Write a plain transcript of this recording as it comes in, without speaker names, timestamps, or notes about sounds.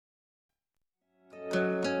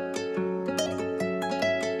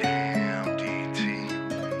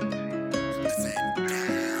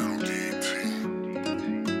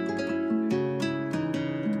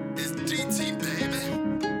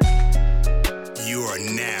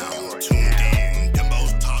now tuned in. The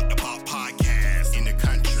most talked about podcast in the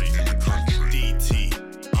country. DT,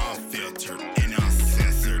 unfiltered and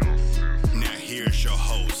uncensored. Now here's your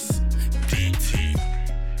host, DT.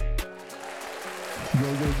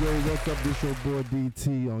 Yo, what's up? This your boy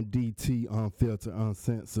DT on DT Unfiltered,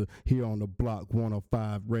 Uncensored here on the Block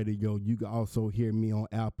 105 Radio. You can also hear me on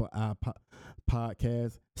Apple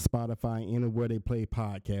Podcasts, Spotify, anywhere they play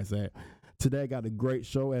podcasts at. Today I got a great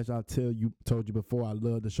show. As I told you before, I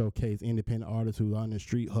love to showcase independent artists who are on the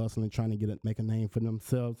street hustling, trying to make a name for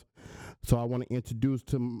themselves. So I want to introduce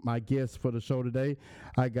to my guests for the show today.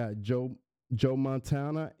 I got Joe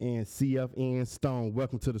Montana and CFN Stone.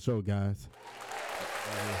 Welcome to the show, guys.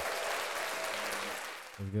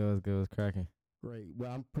 Let's go. It's cracking. Great.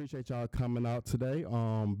 Well, I appreciate y'all coming out today.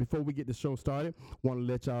 Before we get the show started, want to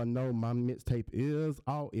let y'all know my mixtape is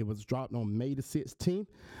out. It was dropped on May the 16th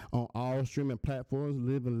on all streaming platforms,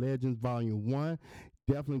 Livin Legends Volume 1.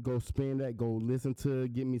 Definitely go spin that. Go listen to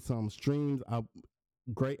it. Give me some streams.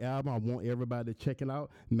 Great album. I want everybody to check it out.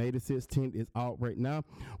 May the 16th is out right now.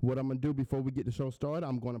 What I'm going to do before we get the show started,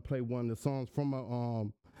 I'm going to play one of the songs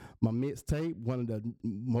from my mixtape, one of the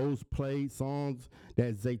most played songs,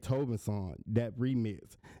 that Zaytoven song, that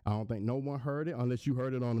remix. I don't think no one heard it unless you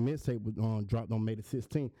heard it on the mixtape, dropped on May the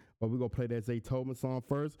 16th. But we're going to play that Zaytoven song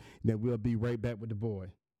first, then we'll be right back with the boy.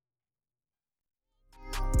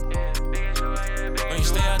 When you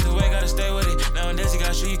stay out the way, gotta stay with it. Nowadays you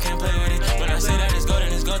gotta show you can't play with it. When I say that it's go,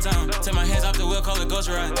 then it's go time. Take my hands off the wheel, call it ghost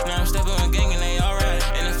ride. Now I'm stepping with gang and they alright.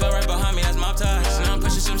 And it fell right behind me, that's mob ties. Now I'm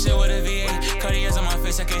pushing some shit with a V8. Cartier's on my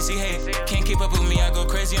face, I can't see hate. Can't keep up with me, I go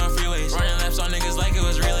crazy on freeways. Running laps on niggas like it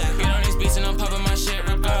was relay. Get on these beats and I'm popping my shit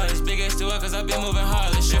regardless. Big H to it cause I been moving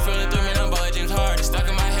hardless. Shit from the 3 man, I'm ballin' James Harden. Stuck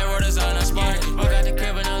in my head, rotors on a spark. Woke out the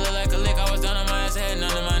crib and I look like a lick. I was down on my ass, I had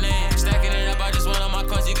none of my name. Stacking it up, I just went on my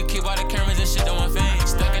course. You could keep all the cameras and shit on my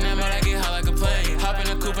face. Stuck in that mud, I get hot like a plane. Hop in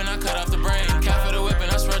the coupe and I cut off the brain. Cap for the whip and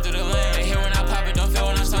I swerve through the lane. They hear when I pop it, don't feel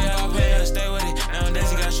when I'm talking about pain. Gotta stay with it.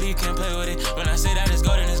 Nowadays you gotta show you can't play with it. When I say that it's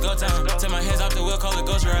go, then it's go time. Take my hands off the wheel, call it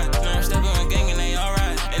ghost ride. Now I'm stepping with gang and they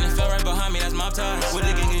alright. And it fell right behind me, that's mob ties. With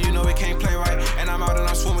the gang and you know it can't play right. And I'm out and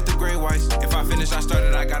I'm swimming with the gray whites. If I finish, I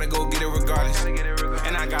started, I gotta go get it regardless.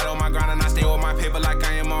 And I got on my grind and I stay with my paper like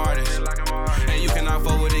I am an artist. And you cannot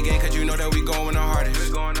fuck with the gang cause you know that we going the hardest.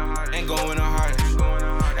 And going the hardest.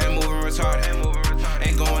 And moving retarded.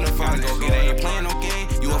 And going the farthest. Go get it, ain't playing no game.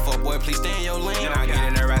 You a fuck boy, please stay in your lane. And I get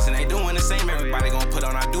in their ass and they doing the same. Everybody gon' put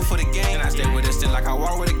on, I do for the game. And I stay with it still like I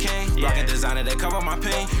walk with a cane. Rockin' designer that cover my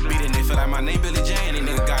pain. Beatin' they feel like my name Billy Jane. These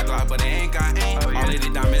niggas got Glock but they ain't got aim. All of the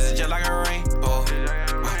diamonds is just like a rainbow.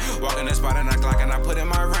 Walkin' that spot and I Glock and I put in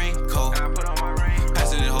my raincoat.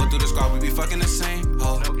 Passing the hoe through the squad, we be fucking the same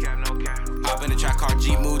hoe. Hop in the track car,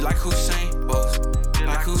 Jeep move like Hussein Boss.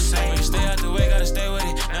 Like Hussein. When you stay out the way, gotta stay with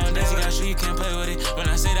it. Nowadays you gotta show you can't play with it. When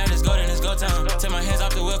I say that it's go, then it's go time. Take my hands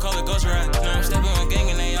off the wheel, call it ghost ride. Now I'm stepping with gang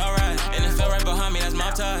and they alright. And it fell right behind me, that's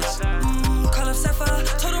mob ties. Call up Sapphire,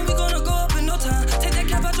 told him we gonna go up in no time. Take that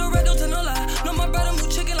cap out your red, don't tell no lie. No, my brother move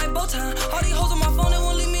chicken like bow time. All these hoes on my phone, they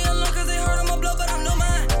won't leave me alone cause they heard I'ma blow, but I'm no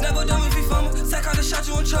mine. Never done if you fumble. Sack out the shot,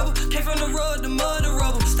 you in trouble. Came from the road, the mud, the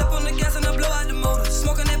rubble. Step on the gas and I blow out the motor.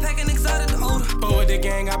 Smoking that pack and exotic the odor. But with the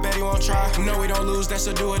gang, I bet he won't try. No, we don't lose, that's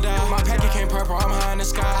a do or die. My packet came purple, I'm high in the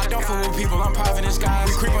sky. I don't fool with people, I'm private in skies.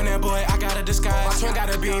 We creep on that boy, I got a disguise. My twin got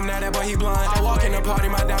a beam, now that boy he blind. I walk in the party,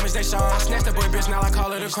 my diamonds they shine. I snatch the boy bitch, now I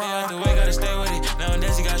call it a crime. Stay out the way, gotta stay with it.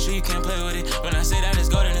 Nowadays you gotta show you can't play with it. When I say that it's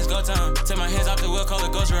go, then it's go time. Take my hands off the wheel, call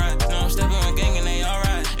it ghost ride. Now I'm stepping with gang and they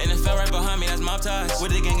alright. And it fell right behind me, that's mob ties.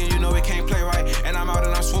 With the gang and you know it can't play right. And I'm out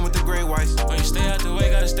and I'm swimming with the gray whites. When you stay out the way,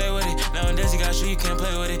 gotta stay with it. Nowadays you gotta show you can't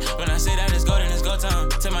play with it. When I say that it's go, then it's go time.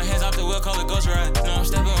 Take my hands off the wheel, call it ghost ride. Now I'm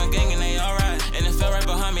stepping with gang and they alright. And it fell right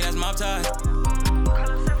behind me, that's mob ties.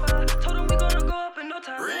 Told him we gonna go up in no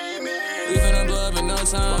time. We finna blow up in no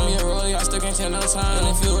time. Me and Rolly, I still can't tell no time. And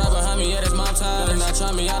it feel right behind me, yeah, that's mob ties. Better not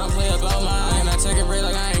try me, I don't play about mine. And I take a break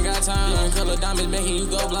like I ain't got time. Even color diamonds making you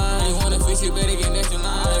go blind. You wanna fix you, better get next to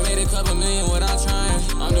nine. I made a couple million without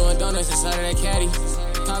trying. I'm doing donuts inside of that caddy.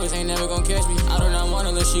 Coppers ain't never gonna catch me. I do not want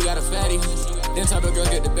unless she got a fatty. Them type of girls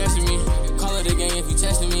get the best of me. Call it a game if you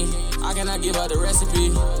testing me. I cannot give out the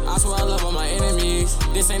recipe. I swear I love all my enemies.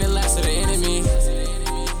 This ain't the last of the enemy.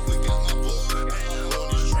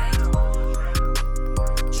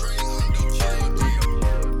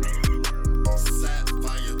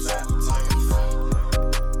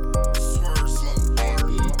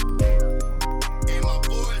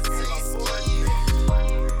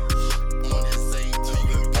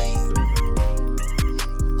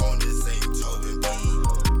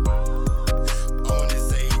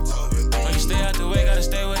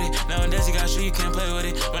 you can't play with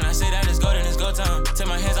it. When I say that it's go, then it's go time. Take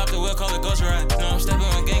my hands off the wheel, call it ghost ride. No, I'm stepping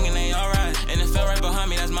with gang and they alright. And it fell right behind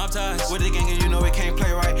me, that's mob ties. With the gang and you know it can't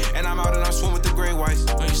play right. And I'm out and I'm swimming with the gray whites.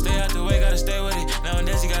 When you stay out the way, gotta stay with it.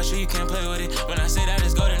 Nowadays you gotta show you can't play with it. When I say that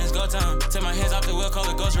it's go, then it's go time. Take my hands off the wheel, call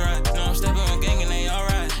it ghost ride. No, I'm stepping with gang and they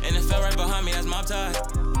alright. And it fell right behind me, that's mob ties.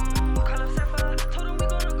 You're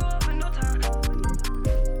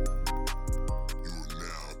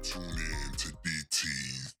now tuned in to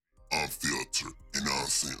DT's Unfiltered and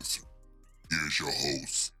Uncensored. Here's your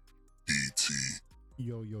host, DT.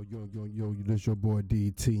 Yo, this your boy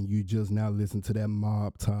DT, and you just now listen to that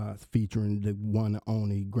Mob Ties featuring the one and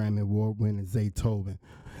only Grammy Award winning Zaytoven,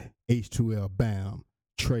 H2L Bam,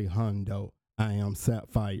 Trey Hundo, I Am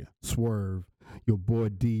Sapphire, Swerve, your boy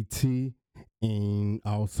DT, and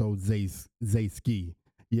also Zayski.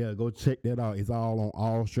 Yeah, go check that out. It's all on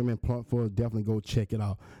all streaming platforms. Definitely go check it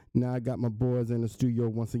out. Now I got my boys in the studio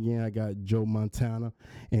once again. I got Joe Montana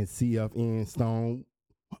and CFN Stone.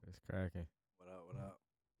 It's cracking. What up?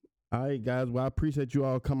 All right, guys. Well, I appreciate you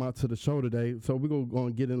all come out to the show today. So we're going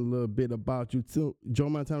to get in a little bit about you. Too. Joe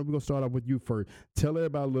Montana, we're going to start off with you first. Tell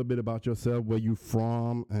everybody a little bit about yourself, where you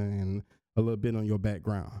from, and a little bit on your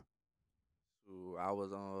background. So I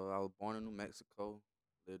was born in New Mexico.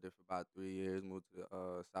 Lived there for about 3 years. Moved to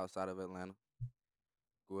the south side of Atlanta.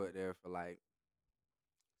 Grew up there for like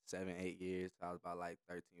 7, 8 years. I was about like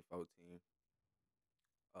 13, 14.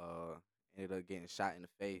 Ended up getting shot in the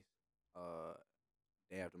face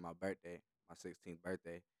day after my birthday, my 16th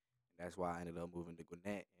birthday. And that's why I ended up moving to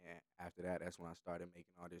Gwinnett. And after that, that's when I started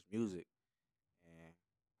making all this music. And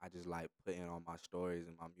I just like putting on my stories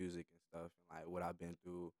and my music and stuff, and like what I've been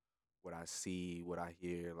through, what I see, what I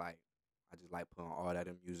hear. Like I just like putting all that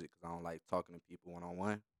in music because I don't like talking to people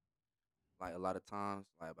one-on-one. Like a lot of times,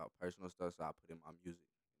 like about personal stuff, so I put in my music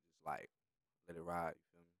and just like let it ride. You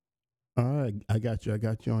feel me? All right, I got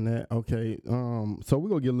you on that. Okay, so we're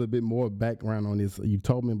gonna get a little bit more background on this. You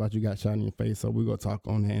told me about you got shot in your face, so we're gonna talk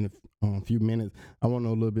on that in a few minutes. I want to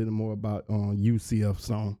know a little bit more about you,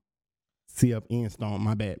 CFN Stone.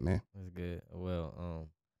 My bad, man. That's good. Well,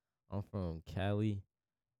 I'm from Cali.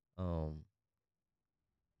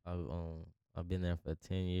 I've been there for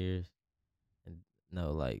 10 years, and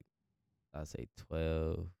no, like I'd say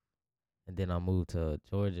 12, and then I moved to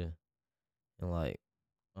Georgia, and like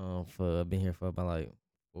I've been here for about like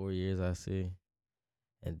 4 years, I see,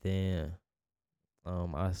 and then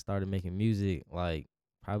I started making music like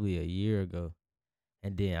probably a year ago,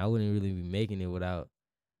 and then I wouldn't really be making it without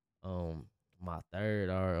my third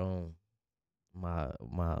or my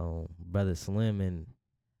brother Slim and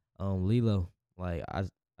Lilo. Like I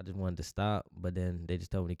just wanted to stop, but then they just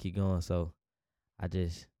told me to keep going, so I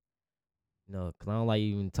just, cause I don't like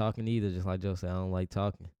even talking either. Just like Joe said, I don't like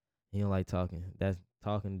talking. He don't like talking. That's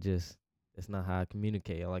not how I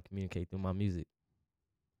communicate. I like to communicate through my music.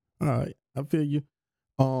 All right, I feel you.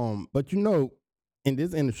 But in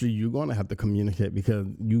this industry, you're gonna have to communicate because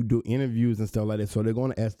you do interviews and stuff like that. So they're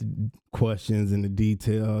gonna ask the questions and the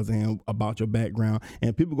details and about your background,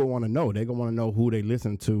 and people gonna want to know. They're gonna want to know who they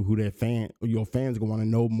listen to, who your fans gonna want to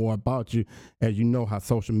know more about you. As you know, how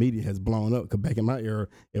social media has blown up. Cause back in my era,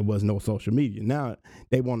 it was no social media. Now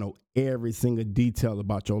they want to know every single detail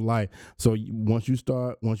about your life. So once you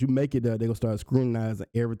make it there, they're gonna start scrutinizing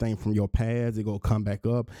everything from your past. It gonna come back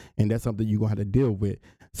up, and that's something you're gonna have to deal with.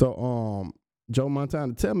 So Joe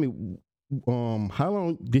Montana, tell me, how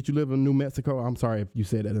long did you live in New Mexico? I'm sorry if you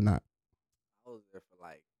said that or not. I was there for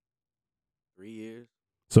like 3 years.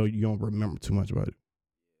 So you don't remember too much about it?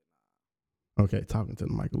 Yeah, Okay, talking to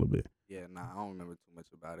the mic a little bit. Yeah, I don't remember too much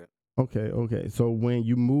about it. Okay. So when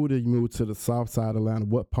you moved to the south side of Atlanta.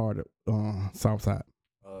 What part of south side?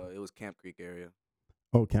 It was Camp Creek area.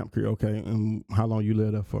 Oh, Camp Creek. Okay. And how long you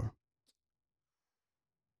lived there for?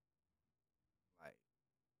 Like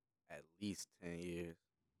at least 10 years.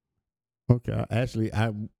 Okay. Actually,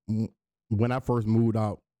 when I first moved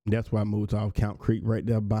out, that's why I moved out Camp Creek, right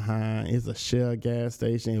there behind. It's a Shell gas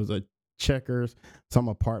station. It was a Checkers, some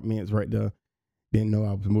apartments right there. Didn't know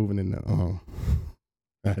I was moving in the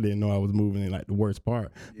I didn't know I was moving in like the worst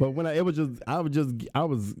part. Yeah. But when I was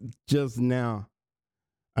just now.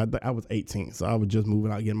 I was 18, so I was just moving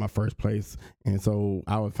out, getting my first place, and so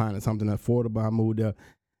I was finding something affordable. I moved there.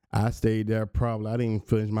 I stayed there probably. I didn't even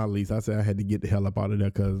finish my lease. I said I had to get the hell up out of there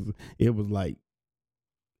because it was like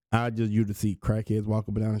I just used to see crackheads walk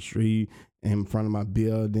up and down the street in front of my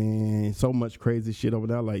building. So much crazy shit over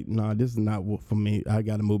there. Like, nah, this is not what for me. I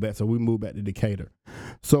got to move back. So we moved back to Decatur.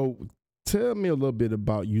 So tell me a little bit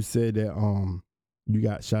about. You said that you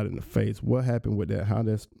got shot in the face. What happened with that?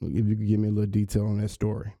 If you could give me a little detail on that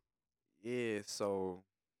story. Yeah, so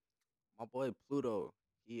my boy Pluto,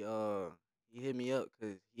 he hit me up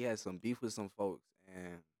because he had some beef with some folks,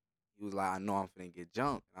 and he was like, I know I'm finna get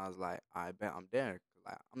jumped, and I was like, I bet I'm there. 'Cause,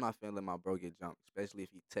 like, I'm not finna let my bro get jumped, especially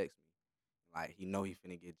if he texts me, like he know he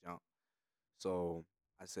finna get jumped. So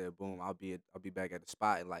I said, boom, I'll be back at the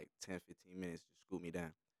spot in like 10, 15 minutes. Just scoot me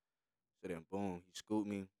down. So then, boom, he scooped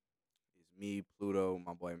me. It's me, Pluto,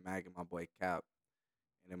 my boy Mac, and my boy Cap,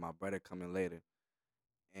 and then my brother coming later,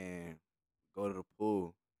 and go to the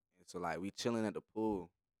pool. And so like we chilling at the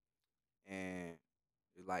pool, and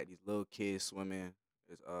there's like these little kids swimming.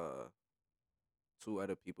 There's two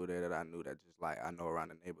other people there that I knew that just like I know around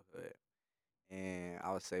the neighborhood. And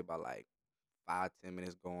I would say about like 5, 10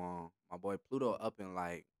 minutes go on. My boy Pluto up and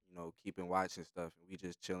like, keeping watch and stuff, and we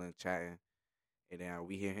just chilling, chatting, and then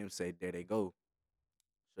we hear him say, "There they go."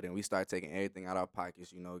 So then we start taking everything out our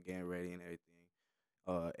pockets, getting ready and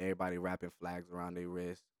everything. Everybody wrapping flags around their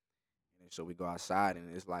wrists, and then so we go outside,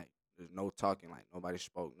 and it's like there's no talking, like nobody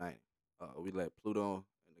spoke nothing. We let Pluto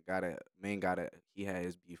and the main guy that he had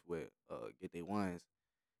his beef with, get their ones.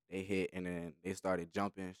 They hit, and then they started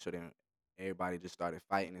jumping. So then everybody just started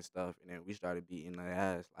fighting and stuff, and then we started beating their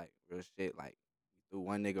ass like real shit. Like we threw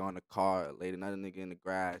one nigga on the car, laid another nigga in the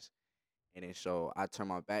grass, and then so I turned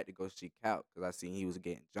my back to go see Cal because I seen he was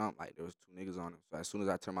getting jumped. Like there was two niggas on him. So as soon as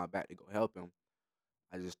I turned my back to go help him,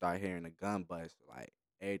 I just started hearing the gun bust, like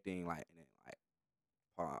everything, like, and then like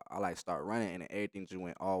I like start running, and then everything just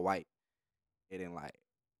went all white. And then like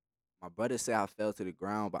my brother said I fell to the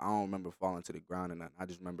ground, but I don't remember falling to the ground or nothing. I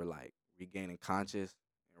just remember like regaining conscious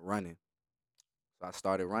and running. So I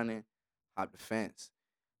started running, hopped the fence,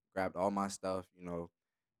 grabbed all my stuff, uh,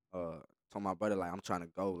 told my brother like I'm trying to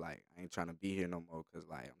go, like I ain't trying to be here no more, cause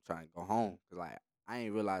like I'm trying to go home, cause like I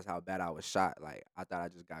ain't realize how bad I was shot. Like I thought I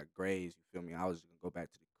just got grazed. You feel me? I was just gonna go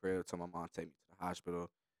back to the crib, tell my mom to take me to the hospital.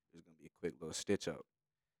 It was gonna be a quick little stitch up,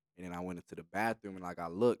 and then I went into the bathroom and like I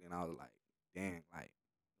looked and I was like, dang, like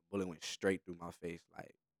the bullet went straight through my face,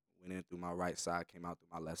 like went in through my right side, came out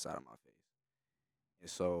through my left side of my face, and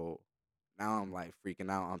so. Now I'm like freaking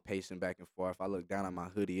out. I'm pacing back and forth. I look down at my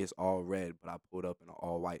hoodie. It's all red, but I pulled up in an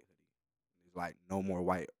all white hoodie. There's like no more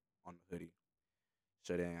white on the hoodie.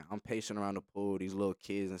 So then I'm pacing around the pool, these little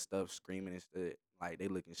kids and stuff screaming and stuff. Like they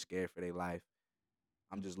looking scared for their life.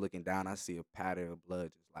 I'm just looking down, I see a pattern of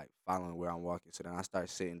blood just like following where I'm walking. So then I start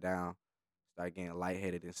sitting down, start getting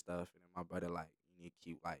lightheaded and stuff. And then my brother like, you need to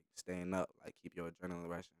keep like staying up, like keep your adrenaline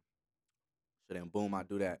rushing. So then boom, I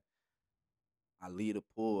do that. I leave the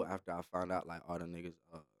pool after I found out like all the niggas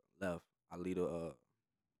left. I leave the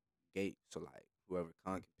gate so like whoever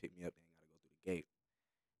can pick me up, they ain't gotta go through the gate.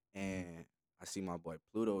 And I see my boy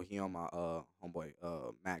Pluto, he on my homeboy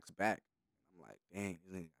Max back. I'm like, dang,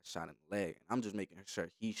 this nigga got shot in the leg. And I'm just making sure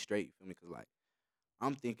he's straight, you feel me? Cause like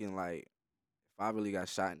I'm thinking like if I really got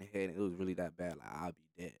shot in the head and it was really that bad, like I'll be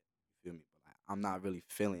dead. You feel me? But like I'm not really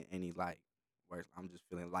feeling any like worse. I'm just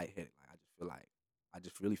feeling lightheaded. Like I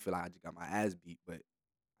just really feel like I just got my ass beat, but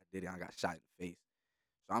I did it. I got shot in the face.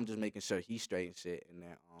 So I'm just making sure he's straight and shit. And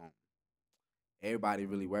then everybody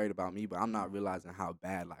really worried about me, but I'm not realizing how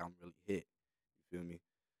bad like I'm really hit. You feel me?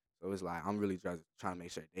 So it's like I'm really just trying to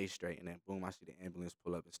make sure they straight. And then boom, I see the ambulance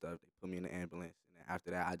pull up and stuff. They put me in the ambulance, and then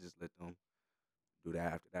after that, I just let them do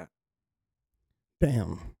that. After that,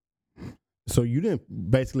 Damn. So you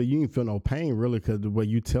didn't feel no pain really, because the way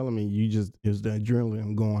you telling me, it was the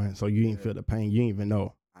adrenaline going, so you didn't feel the pain. You didn't even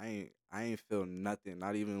know. I ain't feel nothing.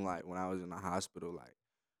 Not even like when I was in the hospital. Like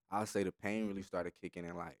I'll say the pain really started kicking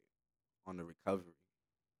in like on the recovery.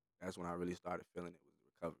 That's when I really started feeling it was the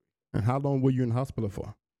recovery. And how long were you in the hospital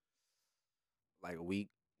for? Like a week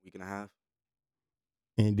and a half.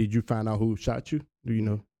 And did you find out who shot you? Do you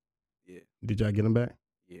know? Yeah. Did y'all get him back?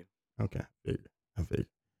 Yeah. Okay. I figured.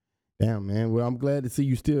 Damn, man. Well, I'm glad to see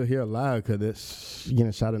you still here alive, because that's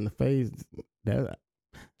getting shot in the face.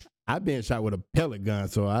 I've been shot with a pellet gun,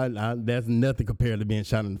 so I that's nothing compared to being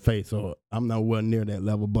shot in the face. So I'm nowhere near that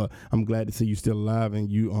level, but I'm glad to see you still alive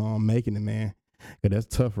and you making it, man. Cause that's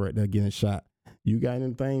tough right there, getting shot. You got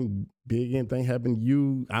anything big, anything happen to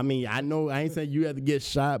you? I mean, I know I ain't saying you have to get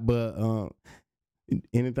shot, but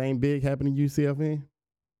anything big happen to you, CFN?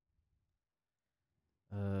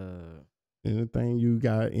 Anything you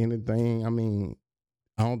got? Anything? I mean,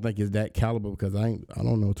 I don't think it's that caliber, because I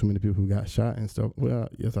don't know too many people who got shot and stuff. Well,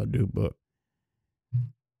 yes, I do, but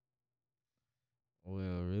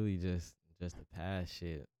really just the past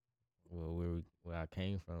shit. Well, where I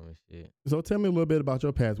came from and shit. So tell me a little bit about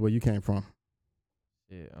your past, where you came from.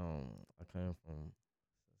 Shit, I came from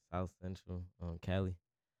South Central, Cali.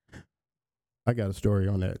 I got a story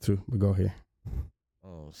on that too, but go ahead.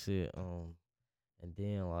 Oh shit, and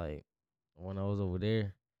then like when I was over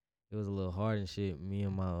there, it was a little hard and shit. Me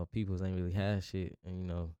and my peoples ain't really had shit,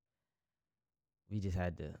 and we just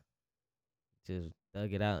had to just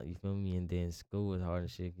thug it out. You feel me? And then school was hard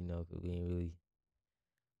and shit, 'cause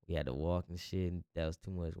we had to walk and shit. And that was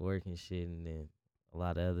too much work and shit, and then a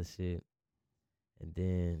lot of other shit. And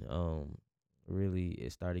then really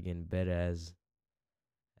it started getting better as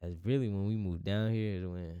really when we moved down here is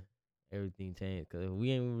when everything changed. 'Cause if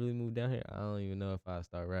we ain't really moved down here, I don't even know if I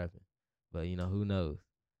start rapping. But who knows?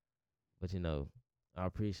 But I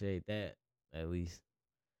appreciate that at least.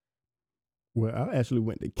 Well, I actually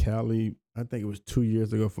went to Cali. I think it was 2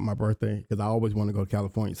 years ago for my birthday because I always want to go to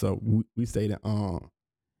California. So we stayed at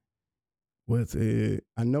what's it?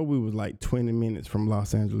 I know we was like 20 minutes from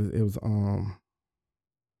Los Angeles. It was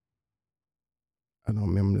I don't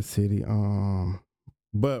remember the city.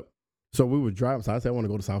 But so we were driving. So I said I want to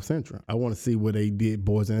go to South Central. I want to see where they did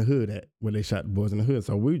Boys in the Hood at, where they shot the Boys in the Hood.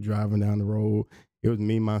 So we were driving down the road. It was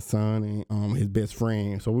me, my son, and his best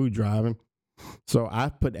friend. So we were driving. So I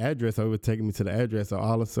put the address. So it was taking me to the address. So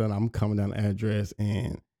all of a sudden I'm coming down the address,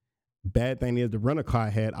 and bad thing is the rental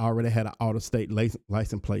car already had an out-of-state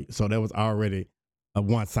license plate. So there was already a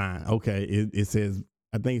one sign. Okay, it says,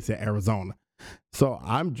 I think it said Arizona. So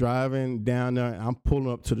I'm driving down there, and I'm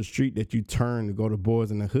pulling up to the street that you turn to go to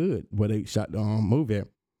Boys in the Hood, where they shot the movie at.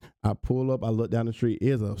 I pull up, I look down the street.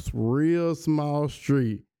 It's a real small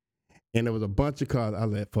street, and there was a bunch of cars. I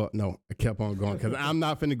let fuck no. I kept on going because I'm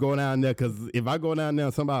not finna go down there. Because if I go down there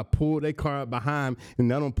and somebody pull their car up behind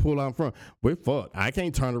and they don't pull out in front, we're fucked. I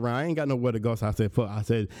can't turn around. I ain't got nowhere to go. So I said, fuck. I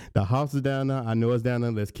said, the house is down there. I know it's down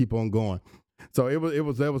there. Let's keep on going. So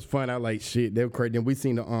that was fun. I like shit. They were crazy. Then we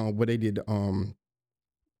seen the what they did.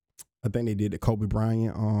 I think they did the Kobe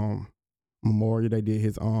Bryant memorial. They did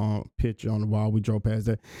his picture on the wall. We drove past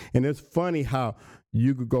that, and it's funny how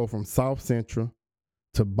you could go from South Central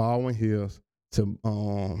to Baldwin Hills to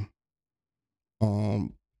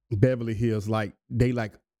Beverly Hills, like they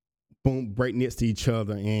like boom right next to each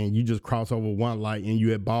other, and you just cross over one light and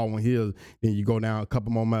you at Baldwin Hills, then you go down a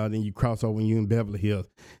couple more miles, then you cross over and you in Beverly Hills.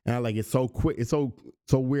 And I like it's so quick, it's so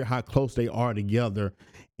weird how close they are together.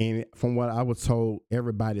 And from what I was told,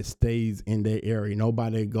 everybody stays in their area.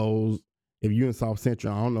 Nobody goes. If you're in South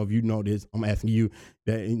Central, I don't know if you know this, I'm asking you,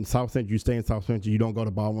 that in South Central, you stay in South Central, you don't go to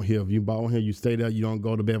Baldwin Hill. If you Baldwin Hill, you stay there, you don't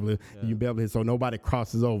go to Beverly, you Beverly Hills. So nobody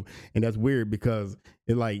crosses over. And that's weird because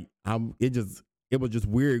it was just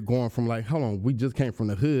weird going from like, hold on, we just came from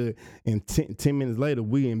the hood, and 10 minutes later,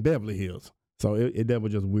 we in Beverly Hills. So that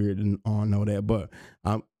was just weird, and I don't know that. But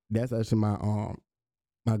that's actually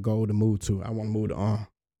my goal to move to. I want to move to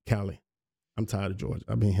Cali. I'm tired of Georgia.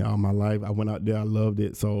 I've been here all my life. I went out there, I loved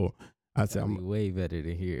it. So I said, I'm way better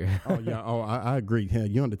than here. Oh yeah. Oh, I agree. Hell,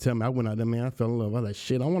 you don't have to tell me. I went out there, man. I fell in love. I was like,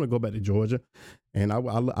 shit, I want to go back to Georgia, and I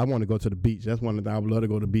want to go to the beach. That's one of the things I would love to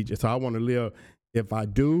go to the beach. So I want to live. If I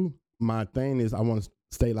do, my thing is I want to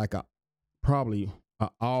stay like probably an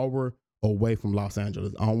hour away from Los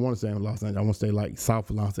Angeles. I don't want to stay in Los Angeles. I want to stay like south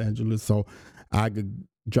of Los Angeles, so I could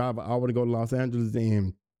drive an hour to go to Los Angeles.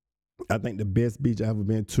 And I think the best beach I ever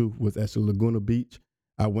been to was actually Laguna Beach.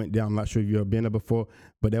 I went down. I'm not sure if you've ever been there before,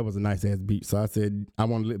 but that was a nice ass beach. So I said I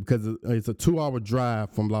want to live because it's a 2-hour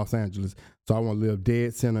drive from Los Angeles. So I want to live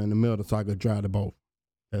dead center in the middle so I could drive to both.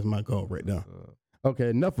 That's my goal right now. Okay,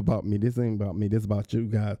 enough about me. This ain't about me. This is about you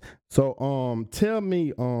guys. So tell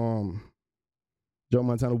me, Joe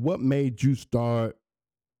Montana, what made you start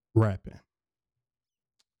rapping?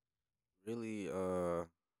 Really, when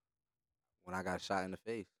I got shot in the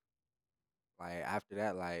face. Like after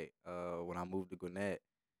that, like when I moved to Gwinnett,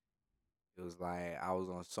 it was like I was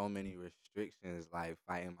on so many restrictions, like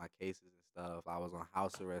fighting my cases and stuff. I was on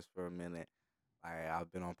house arrest for a minute. Like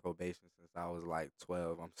I've been on probation since I was like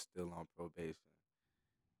 12. I'm still on probation,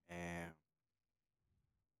 and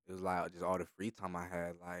it was like just all the free time I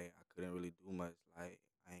had. Like I couldn't really do much. Like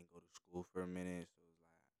I ain't go to school for a minute, so it was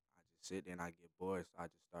like I just sit there and I get bored. So I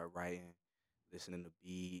just start writing, listening to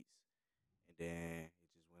beats, and then it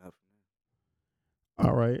just went up from there.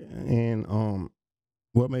 All right, and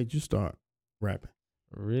what made you start rapping?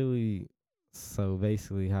 Really, so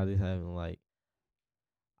basically how this happened, like,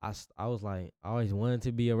 I was like, I always wanted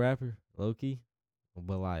to be a rapper, low key,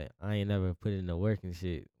 but like, I ain't never put in the work and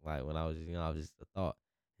shit. Like, when I was, I was just a thought.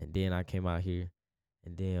 And then I came out here,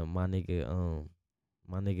 and then my nigga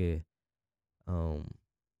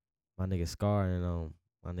Scar and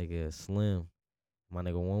my nigga Slim, my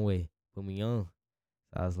nigga One Way put me on.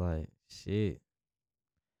 So I was like, shit.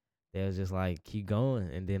 They was just like, keep going.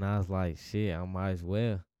 And then I was like, shit, I might as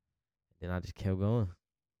well. Then I just kept going.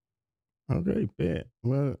 Okay, bet.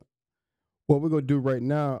 Well, what we're going to do right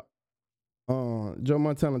now, Joe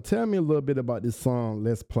Montana, tell me a little bit about this song,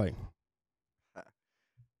 Let's Play.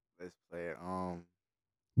 Let's play it.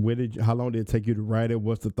 How long did it take you to write it?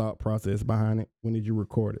 What's the thought process behind it? When did you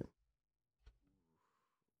record it?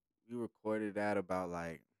 We recorded that about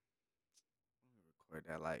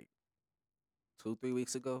 2-3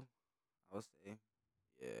 weeks ago, I would say.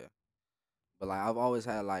 Yeah. But I've always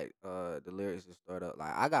had the lyrics just start up.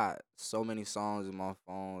 I got so many songs in my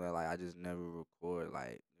phone that I just never record.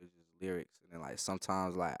 It's just lyrics, and then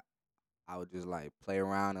sometimes I would just play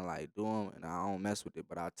around and do them, and I don't mess with it.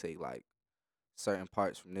 But I'll take certain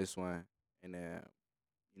parts from this one, and then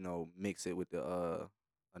mix it with the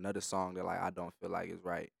another song that I don't feel like is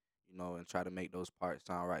right, and try to make those parts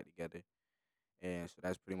sound right together. And so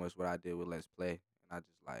that's pretty much what I did with Let's Play. And I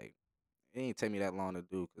just it didn't take me that long to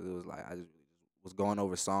do, because it was I just was going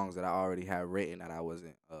over songs that I already had written that I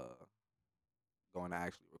wasn't going to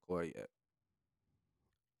actually record yet.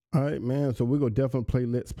 All right, man. So we're gonna definitely play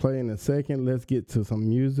Let's Play in a second. Let's get to some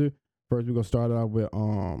music. First, we're gonna start out with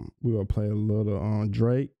we're gonna play a little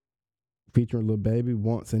Drake featuring Lil Baby,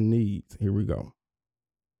 Wants and Needs. Here we go.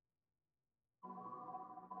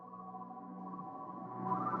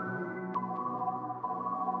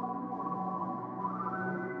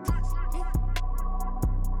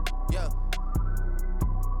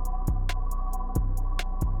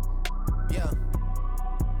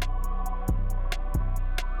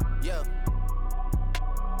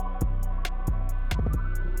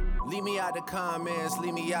 Leave me out the comments,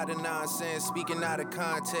 leave me out the nonsense. Speaking out of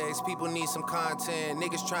context, people need some content.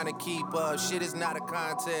 Niggas trying to keep up, shit is not a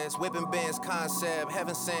contest. Whipping bands concept,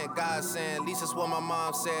 heaven sent, God sent. At least that's what my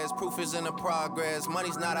mom says. Proof is in the progress,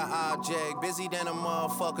 money's not an object. Busy than a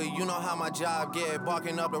motherfucker, you know how my job get.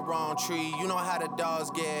 Barking up the wrong tree, you know how the dogs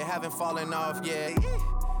get. Haven't fallen off yet.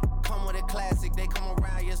 Come with a classic, they come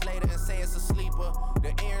around years later and say it's a sleeper.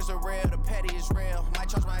 The earrings are real, the petty is real. Might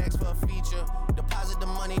charge my ex for a feature. Deposit the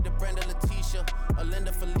money to Brenda Letitia, or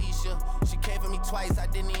Linda Felicia. She came for me twice, I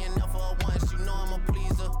didn't even know for her once. You know I'm a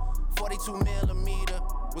pleaser. 42 millimeter,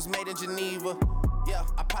 was made in Geneva. Yeah,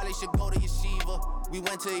 I probably should go to Yeshiva. We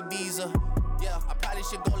went to Ibiza. Yeah, I probably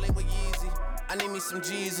should go link with Yeezy. I need me some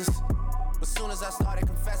Jesus. But soon as I started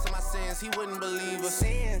confessing my sins, he wouldn't believe us.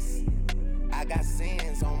 Sins. I got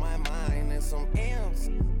sins on my mind and some M's.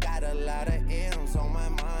 Got a lot of M's on my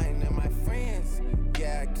mind and my friends.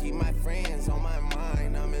 Yeah, I keep my friends on my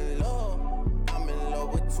mind. I'm in love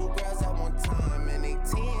with 2 girls at one time and they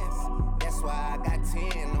 10s. That's why I got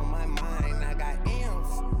 10 on my mind. I got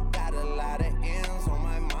M's. Got a lot of M's on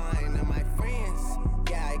my mind and my friends.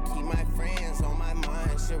 Yeah, I keep my friends on my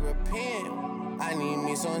mind. Should repent. I need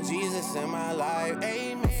me some Jesus in my life,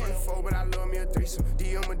 amen. I'm from the 4, but I love me a threesome.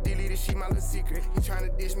 DM a delete this shit, my little secret. He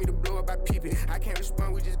tryna dish me to blow up, I peep it. I can't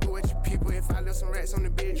respond, we just go at your people. If I left some rats on the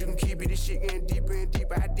bed, you can keep it. This shit getting deeper and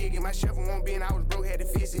deeper, I dig it. My shovel won't be, and I was broke, had to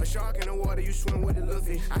fix it. A shark in the water, you swim with the little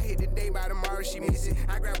fish. I hit the day, by tomorrow she miss it.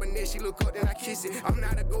 I grab her neck, she look up, then I kiss it. I'm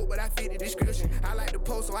not a goat, but I fit the description. I like the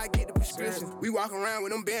post, so I get the prescription. We walk around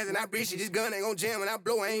with them bands and I breach it. This gun ain't gon' jam, and I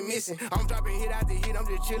blow, I ain't missing. I'm dropping hit after hit, I'm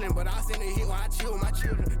just chilling. But I send a hit while I chill with my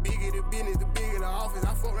children. Bigger the business, the bigger the office.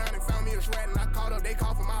 I fuck around and found me a sweat, and I called up, they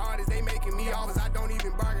call for my artists, they making me offers. I don't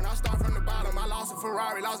even bargain, I start from the bottom. I lost a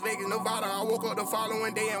Ferrari, Las Vegas, Nevada. I woke up the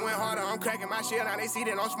following day and went harder. I'm cracking my shit, now they see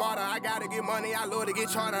that I'm smarter. I gotta get money, I love to get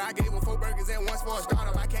charter. I gave her 4 burgers at once for a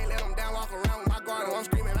startup. I can't let them down, walk around with my guard on. I'm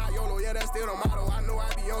screaming out YOLO, yeah, that's still the motto. I know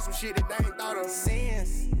I be on some shit that they ain't thought of.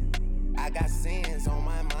 Sins, I got sins on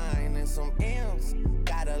my mind and some M's.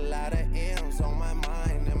 Got a lot of M's on my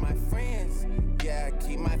mind and my friends. Yeah, I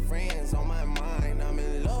keep my friends on my mind. I'm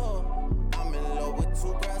in love with 2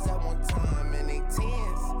 girls at one time and they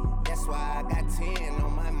 10s. That's why I got 10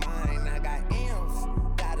 on my mind. I got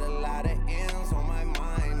M's. Got a lot of M's on my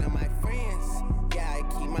mind and my friends. Yeah,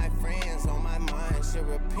 I keep my friends on my mind. Should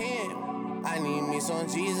repent. I need me some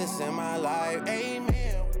Jesus in my life.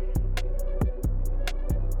 Amen.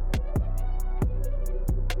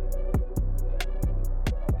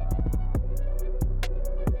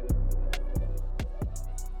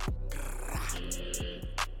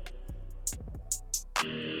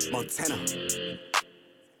 Montana.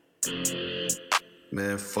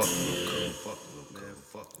 Man, fuck Lil' Cole. Man,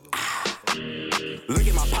 fuck Lil' Cole. Look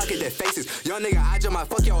at my pocket, that faces. Young nigga, I just might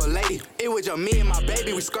fuck your old lady. It was just me and my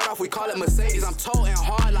baby. We skirt off, we call it Mercedes. I'm toting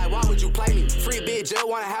hard, like why would you play me? Free bitch, just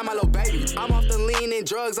wanna have my little baby. I'm off the lean and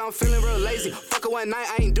drugs, I'm feeling real lazy. Fuck her one night,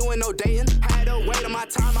 I ain't doing no dating. Had to wait on my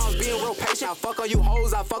time, I was being real patient. I fuck on you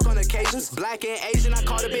hoes, I fuck on occasions. Black and Asian, I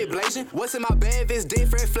call it bit blazing. What's in my bed if it's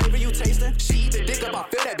different flavor you tasting? She eat the dick up, I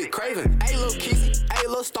feel that bit craving. Hey, little kissy, hey,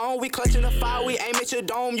 little stone, we clutching the fire, we aim at your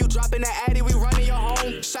dome. You dropping that addy, we running your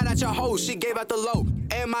home. Shout out your hoe, she gave out the low.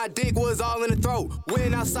 And my dick was all in the throat.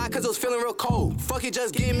 Went outside cause it was feeling real cold. Fuck it,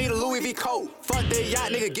 just give me the Louis V coat. Fuck the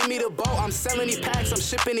yacht, nigga, give me the boat. I'm selling these packs, I'm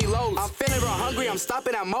shipping these loads. I'm feeling real hungry, I'm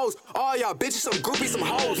stopping at Moe's. All y'all bitches, some groupies, some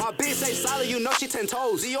hoes. My bitch say solid, you know she 10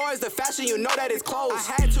 toes. Dior is the fashion, you know that it's clothes.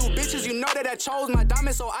 I had 2 bitches, you know that I chose. My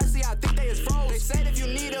diamonds so icy, I think they is froze. They said if you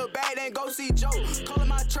need a bag, then go see Joe. Calling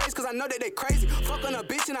my trace cause I know that they crazy. Fuck on a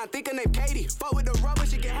bitch and I think her name Katie. Fuck with the rubber,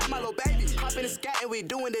 she can have my little baby. Hop in the scat and we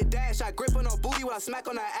doing the dash. I grip on her booty while I smack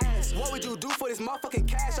on her ass. What would you do for this motherfucking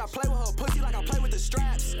cash? I play with her pussy like I play with the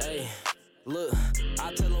straps. Hey, look,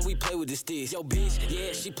 I tell them we play with the sticks. Yo, bitch,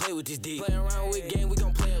 yeah, she play with this dick. Play around with game, we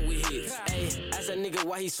gon' play it with hits. Hey, ask that nigga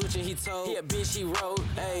why he switching, he told. He a bitch, he wrote.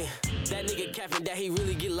 Hey, that nigga capping that he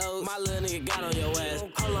really get low. My little nigga got on your ass.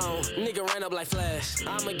 Hold on, nigga ran up like Flash.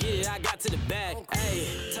 I'ma get it, I got to the back. Hey,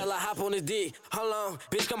 tell her hop on his dick. Hold on,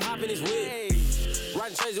 bitch, come hop in his whip. Hey,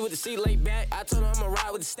 riding crazy with the seat laid back. I told her I'ma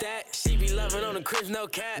ride with the stack. She be loving on the cribs, no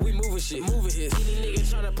cap. We moving shit, moving hits. Any nigga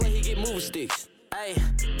tryna play, he get moving sticks. Ayy,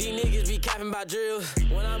 these niggas be capping by drills.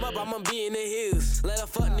 When I'm up, I'ma be in the hills. Let a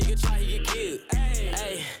fuck nigga try, he get killed.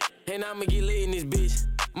 Ayy, and I'ma get lit in this bitch.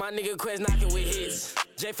 My nigga Quest knocking with hits.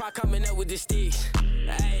 J5 coming up with the sticks.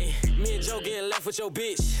 Ayy, me and Joe getting left with your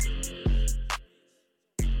bitch.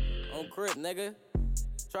 On crib, nigga.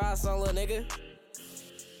 Try some, little nigga.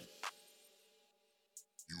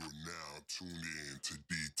 You are now tuned in to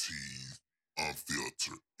DT's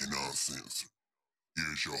Unfiltered and Uncensored.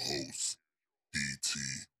 Here's your host, DT.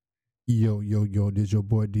 Yo, this your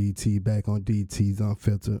boy DT back on DT's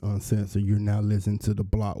Unfiltered, Uncensored. You're now listening to the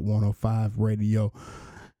Block 105 radio.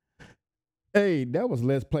 Hey, that was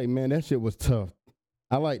Let's Play, man. That shit was tough.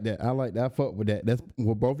 I like that. I fuck with that. That's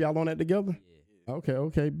were both y'all on that together? Yeah.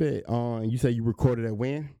 Okay, bet. You say you recorded that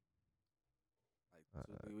when? Like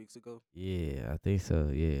 2-3 weeks ago. Yeah, I think so.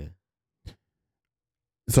 Yeah.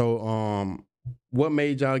 So, what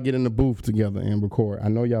made y'all get in the booth together and record? I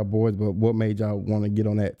know y'all boys, but what made y'all want to get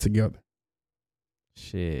on that together?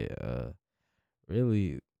 Shit.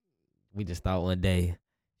 Really, we just thought one day,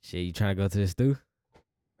 shit, you trying to go to the stew?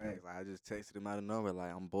 Thanks. Like, I just texted him out of nowhere,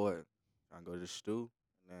 like, I'm bored. Trying to go to the stew.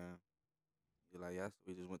 And then he like, yes.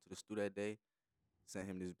 We just went to the stew that day. Sent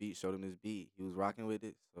him this beat, showed him this beat. He was rocking with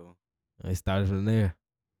it. So It started from there.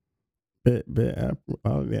 Bet. I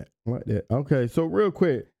like that. Okay, so real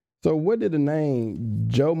quick. So where did the name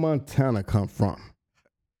Joe Montana come from?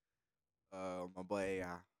 my boy AI,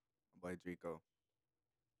 my boy Drico.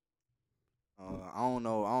 I don't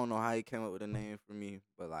know how he came up with a name for me,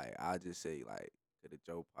 but like I'll just say like to the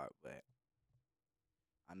Joe part, but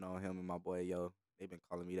I know him and my boy Yo, they've been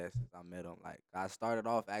calling me that since I met him. Like I started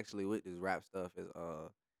off actually with this rap stuff as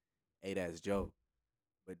A-That's Joe.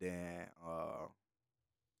 But then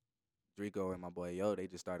Drico and my boy Yo, they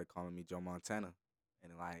just started calling me Joe Montana.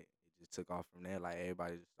 And like it just took off from there. Like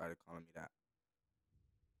everybody just started calling me that.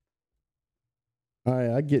 All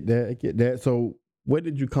right, I get that. So where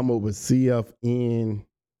did you come up with CFN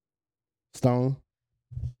Stone?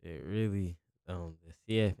 It really, the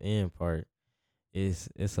CFN part is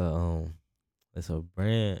it's a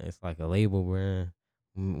brand. It's like a label brand.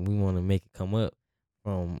 We want to make it come up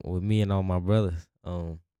from with me and all my brothers.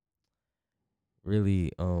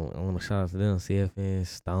 Really, I want to shout out to them. CFN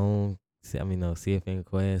Stone. CFN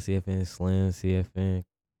Quest, CFN Slim, CFN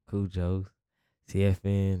Cujo,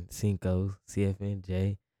 CFN Cinco, CFN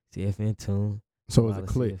J, CFN Tune. So it's a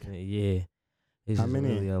clique. Yeah. It's How just many?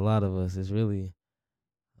 really a lot of us. It's really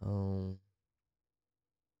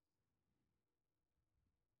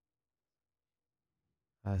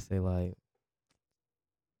I say like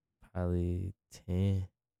probably 10.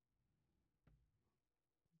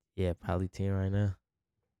 Yeah, probably 10 right now.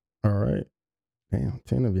 All right. Damn,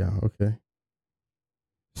 10 of y'all. Okay.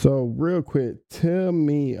 So real quick, tell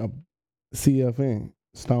me CFN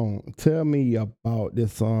Stone. Tell me about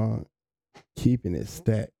this song, Keeping It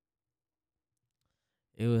Stacked.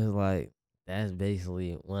 It was like that's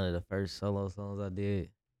basically one of the first solo songs I did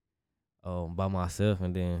by myself,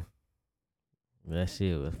 and then that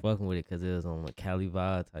shit was fucking with it because it was on the Cali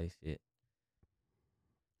vibe type shit.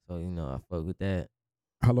 So I fuck with that.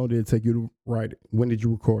 How long did it take you to write it? When did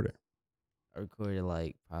you record it? I recorded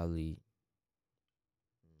like probably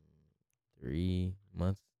 2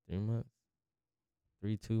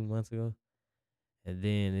 months ago. And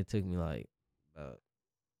then it took me like about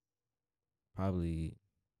probably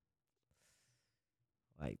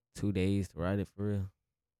like 2 days to write it for real.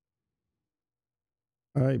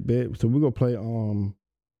 All right, bet. So we're gonna play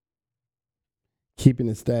Keeping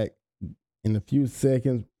It Stacked in a few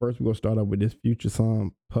seconds. First, we're gonna start off with this Future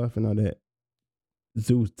song, Puffin' on that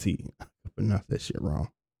Zeus T. I pronounced that shit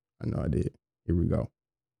wrong. I know I did. Here we go.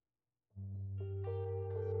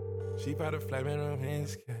 She bout to fly me no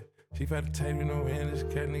hands, she bout to take me no hands,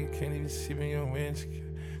 nigga can't even see me on hands.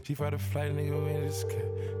 She bout to fly nigga in this cat.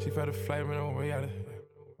 She bout to fly me no way out of here.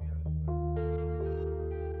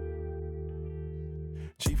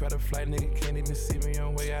 She bout to fly nigga can't even see me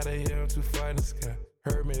on way out of here. I'm too far in the sky.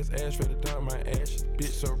 Heard me, it's ash ready to dump my ashes. Bitch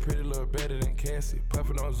so pretty, look better than Cassie.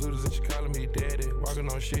 Puffin' on Zooters and she calling me daddy.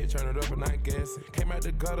 Walking on shit, turn it up and not gassing. Came out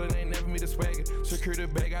the gutter, they ain't never me the swagger. Secure the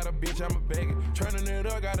bag, got a bitch, I'm a bagger. Turning it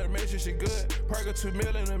up, gotta make sure she good. Park a 2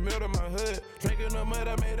 mil in the middle of my hood. Drinking the mud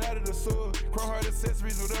I made out of the sewer. Chrome heart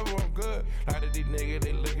accessories, whatever, I'm good. A lot of these niggas,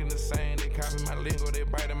 they looking the same. They copy my lingo, they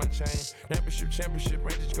biting my chain. Championship,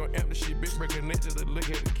 Rangers gon' empty shit. Big breaking niggas to look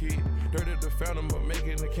at the kid. Dirty the fountain, but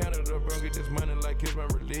making the counter up. Bro, get this money like it's my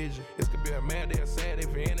religion. This could be a mad day or sad day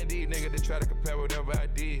for any of these niggas that try to compare whatever I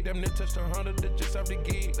did. Them niggas touched 100 that just off the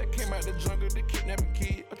gig. That came out the jungle, they kidnapping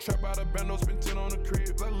kid. I trap out of bando, spend 10 on the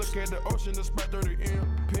crib. I look at the ocean, the spot 30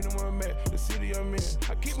 M. Depending where I'm at, the city I'm in.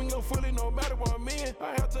 I keep me no fully, no matter where I'm in.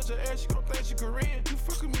 I have touch her ass, she gon' think she Korean. You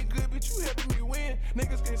fucking me good, bitch, you helping me win.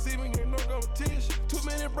 Niggas can't see me, ain't no competition. 2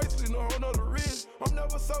 minute bracelets, no whole nother wrist. I'm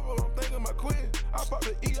never sober, I'm thinking my quit. I pop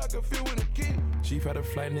the E, I can feel when a kid. She had a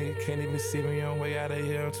flight, nigga can't even see me on way out of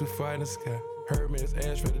here. I'm too far in the sky. Heard me, it's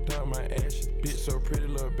ash ready to dump my ashes. Bitch so pretty,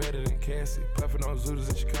 look better than Cassie. Puffin' on Zooters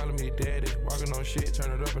and she calling me daddy. Walking on shit,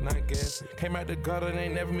 turn it up and not gassing. Came out the gutter, they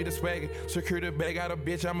ain't never me the swagger. Secure the bag, got a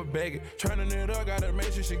bitch, I'm a bagger. Turning it up, gotta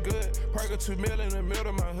make sure she good. Park a 2 mil in the middle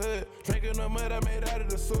of my hood. Drinking the mud I made out of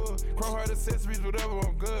the sewer. Chrome heart accessories, whatever,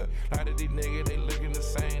 I'm good. A lot of these niggas, they looking the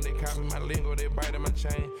same. They copy my lingo, they biting my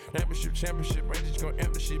chain. Championship, Rangers gon'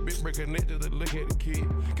 empty shit. Big breaker niggas to look at the kid.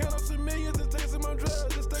 Count up some millions and take some on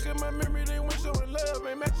drugs. Just stuck in my memory, they went showing love.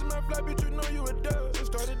 Ain't matching my fly, bitch, you know you a dub.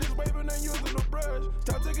 Just started this way, but ain't using no brush.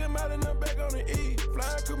 Stop taking them out and I'm back on the E.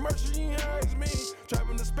 Flying commercial, you ain't high as me.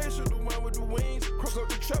 Driving the spaceship, the one with the wings. Croak up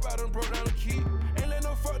the trap, I done broke down the key. Ain't let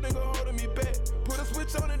no fuck nigga holding me back. Put a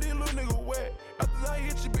switch on and then little nigga wet. After I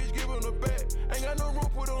hit you, bitch, give him the back. Ain't got no room,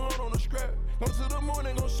 put a hand on the scrap. Go to the moon,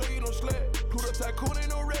 ain't gon' show you no slack. Pluto tycoon ain't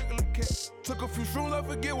no regular cat. Took a few shrooms, I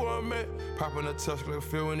forget where I'm at. Popping a touch, like a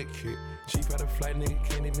feel when it kick. Chief had a flight, nigga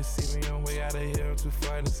can't even see me on way out of here. I'm too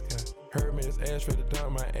far in the sky. Heard me, it's ash ready to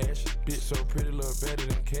dump my ashes. Bitch so pretty, look better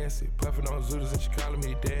than Cassie. Puffin' on Zooters and she calling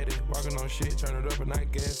me daddy. Walking on shit, turn it up and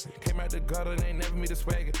not gassing. Came out the gutter, they ain't never me the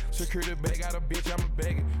swagger. Secure the bag, got a bitch, I'm a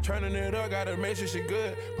bagger. Turning it up, gotta make sure she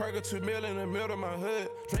good. Park a 2 mil in the middle of my hood.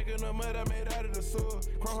 Drinking the mud I made out of the sewer.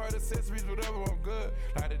 Chrome heart accessories, whatever, I'm good.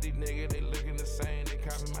 A lot of these niggas, they looking the same. They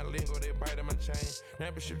copy my lingo, they biting my chain.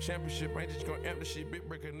 Championship, Rangers gon' empty shit. Big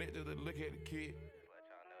breaker niggas to look at the kid. Let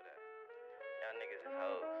y'all know that. Y'all niggas is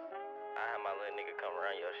hoes. I have my little nigga come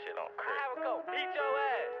around your shit on crib. I have go beat your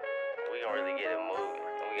ass. We gon' really get it moving.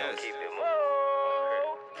 And we gon' keep it moving.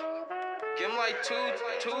 Give him like three little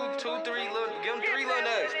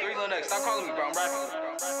nuts. 3 little nuts. Stop calling me, bro. I'm rapping.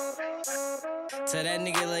 Tell that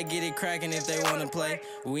nigga let get it crackin' if they wanna play.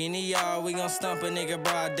 We in the yard, we gon' stump a nigga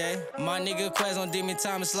broad day. My nigga Quez on Demon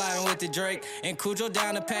Thomas sliding with the Drake. And Cujo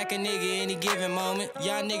down to pack a nigga any given moment.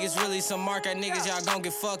 Y'all niggas really some market niggas, y'all gon'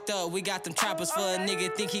 get fucked up. We got them choppers for a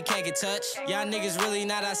nigga think he can't get touched. Y'all niggas really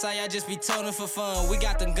not outside, y'all just be toning for fun. We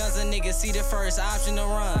got them guns, a nigga see the first option to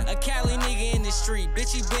run. A Cali nigga in the street,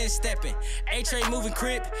 bitch he been steppin'. A-Tray moving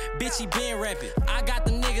crip, bitch he been rapping. I got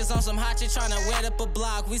them niggas on some hot shit tryna wet up a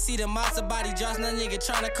block. We see the monster body drops, no nigga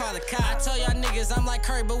tryna call the cop. I tell y'all niggas I'm like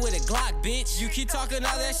Curry but with a Glock, bitch. You keep talking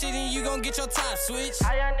all that shit and you gon' get your top switch.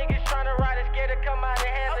 How y'all niggas tryna ride and scared to come out and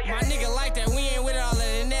handle your My nigga like that, we ain't with all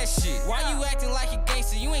that shit. Why you acting like a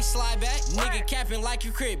gangster? You ain't slide back. Nigga capping like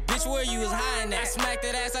you crip, bitch where you was hiding at. I smack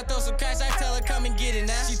that ass, I throw some cash, I tell her come and get it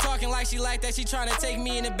now. She talking like she like that, she tryna take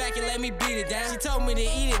me in the back and let me beat it down. She told me to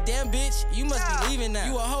eat it, damn bitch, you must be leaving now.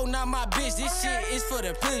 You a hoe, not my bitch, this shit is for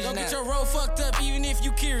the pleasure. Don't get your roll fucked up even if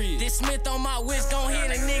you curious. This Smith on my whisk gon'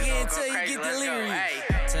 hit a nigga until you get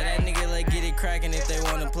delirious. Tell that nigga like get it crackin' if they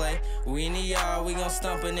wanna play. We in the yard, we gon'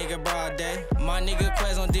 stump a nigga broad day. My nigga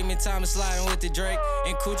Quez on Demon Thomas sliding with the Drake.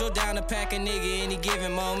 And Cujo down to pack a nigga any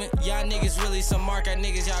given moment. Y'all niggas really some mark out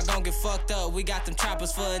niggas, y'all gon' get fucked up. We got them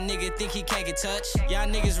choppers for a nigga, think he can't get touched. Y'all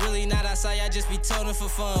niggas really not outside, y'all just be toting for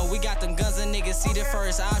fun. We got them guns and niggas see the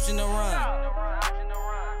first option to run.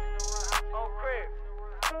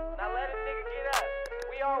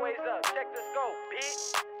 Always up, check the scope,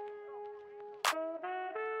 bitch.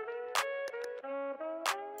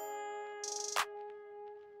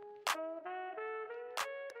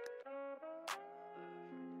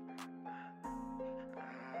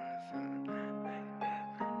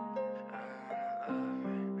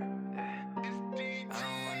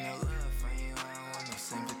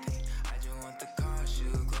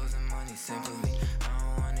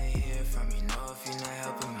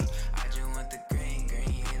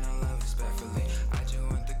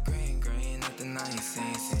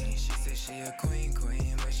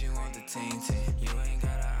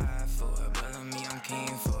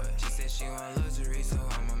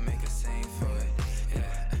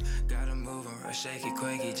 Shaky,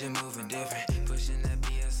 quakey, just moving different. Pushing that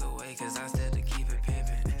BS away, cause I still to keep it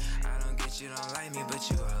pimpin'. I don't get you don't like me, but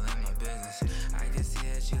you all in my business. I can see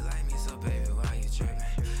that you like me, so baby, why you trippin'?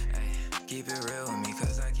 Ay, keep it real with me,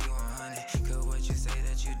 cause I keep 100. Cause what you say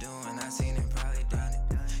that you doing, I seen it, probably done it.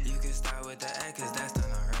 You can start with the act, cause that's done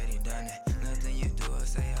already done it. Nothing you do or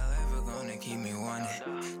say, I'll ever gonna keep me wanted.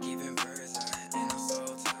 Keeping birds eye, ain't no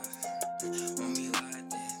soul ties. Want me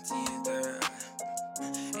locked in, T and third eye.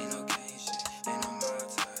 Ain't no game shit.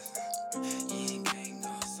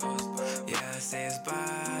 Yeah, I say it's bye,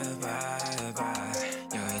 bye, bye.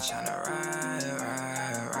 You ain't tryna ride.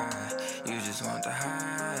 You just want the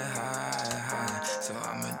high. So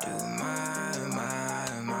I'ma do mine.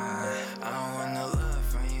 I don't want no love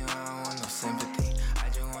from you, I don't want no sympathy. I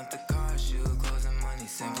just want the car, shoes, clothes, and money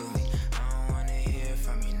simply. I don't wanna hear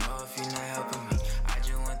from you, know if you're not helping me. I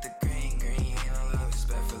just want the green, ain't no love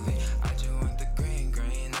respectfully. I just want the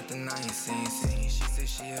green, nothing I ain't seen. She said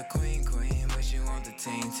she a queen, but she want the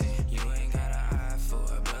team. You ain't got an eye for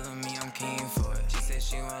it, but on me I'm keen for it. She said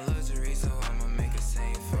she want luxury, so I'ma make a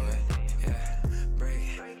sing for it. Yeah,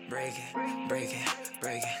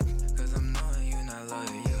 break it, cause I'm knowing you not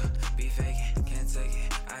loyal. You be faking, can't take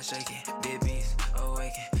it, I shake it. Big beats,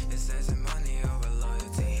 awaken. It's sex and money over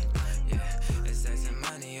loyalty. Yeah, it's sex and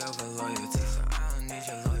money over loyalty. So I don't need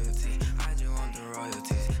your loyalty, I just want the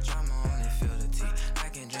royalties. Drama only feel the tea. I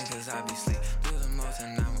can drink cause I be sleep. Do the most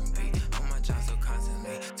and I won't be on my job so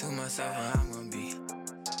constantly. To myself where I'm gonna be.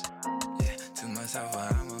 Yeah, to myself where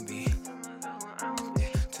I'm gonna be.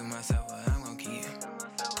 Yeah, to myself where I'm gonna keep.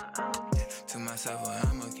 Yeah, to myself where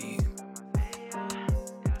I'm gonna keep.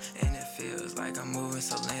 And it feels like I'm moving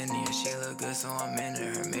so linear. She look good so I'm into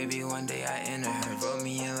her. Maybe one day I enter her. Vote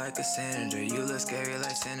me in like a senator. You look scary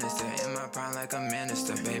like sinister. In my prime like a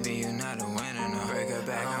minister. Baby, you not a winner, no. Break her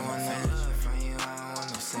back, I want no love from you, I don't want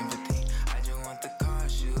no sympathy. I just want the car,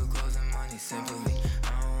 shoes, clothes, and money simply.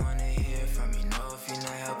 I don't wanna hear from you, know if you're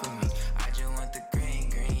not helping me. I just want the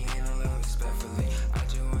green, ain't no love respectfully. I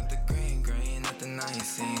just want the green, nothing I ain't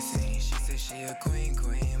seen. She said she a queen,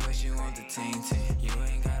 but she want the team. You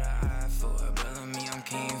ain't got an eye for it, but on me I'm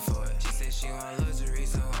keen for it. She said she want luxury,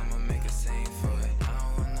 so I'ma make a sing for it. I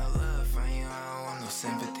don't want no love from you, I don't want no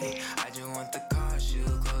sympathy. I just want the car,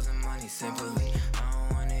 shoes, clothes, and money simply. I don't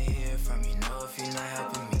wanna hear from you, know if you're not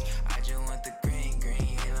helping me. I just want the green,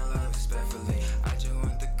 ain't no love respectfully. I just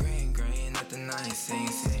want the green, nothing I ain't seen.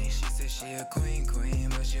 She said she a queen,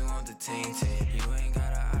 but she want the team. You ain't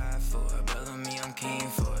got an eye for it, but on me I'm keen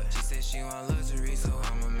for it. She said she want luxury, so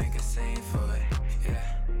I'ma make a sing for it.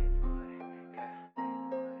 Yeah.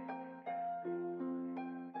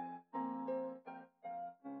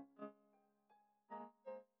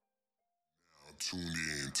 Tune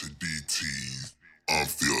in to DT's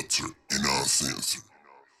Unfiltered and Uncensored.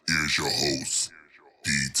 Here's your host,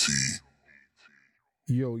 DT.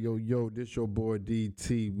 Yo, this your boy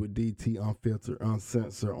DT with DT Unfiltered,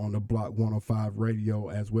 Uncensored on the Block 105 radio,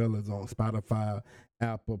 as well as on Spotify,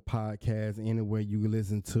 Apple Podcasts, anywhere you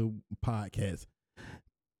listen to podcasts.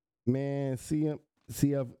 Man,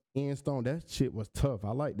 CFN Stone, that shit was tough.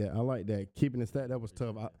 I like that. Keeping it stat, that was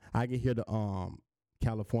tough. I can hear the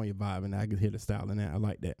California vibe, and I can hear the style in that. I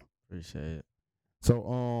like that. Appreciate it. So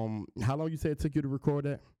how long you said it took you to record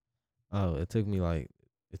that? Oh, it took me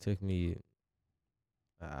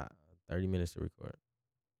 30 minutes to record.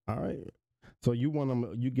 All right. So you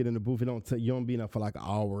get in the booth, you don't be in there for like an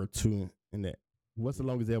hour or two in that. What's the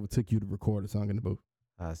longest it ever took you to record a song in the booth?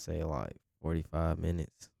 I'd say like 45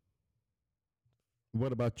 minutes.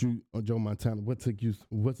 What about you, Joe Montana? What's the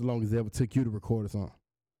longest it ever took you to record a song?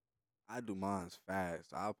 I do mine's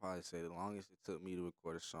fast. I'll probably say the longest it took me to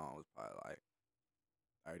record a song was probably like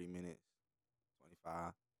 30 minutes,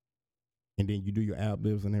 25. And then you do your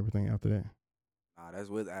ad-libs and everything after that? Nah, that's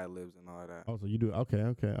with ad-libs and all that. Oh, so you do, okay,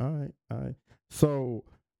 all right. So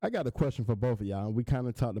I got a question for both of y'all. We kind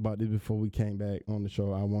of talked about this before we came back on the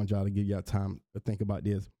show. I want y'all to give y'all time to think about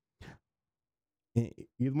this. And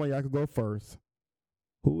either one of y'all could go first.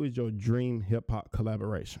 Who is your dream hip-hop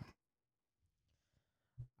collaboration?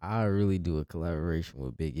 I really do a collaboration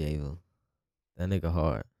with Big Avo. That nigga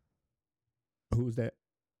hard. Who's that?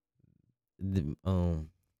 I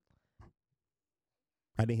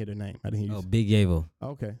didn't hear the name. I didn't hear you. Oh, Big Avo.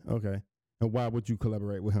 Okay. And why would you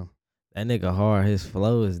collaborate with him? That nigga hard. His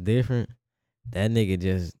flow is different. That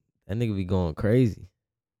nigga be going crazy.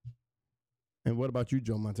 And what about you,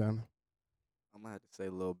 Joe Montana? I'm gonna have to say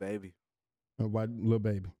Lil Baby. And why Lil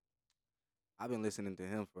Baby? I've been listening to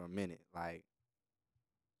him for a minute. Like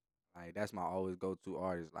that's my always go-to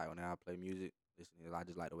artist. Like when I play music, I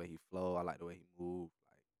just like the way he flow. I like the way he move.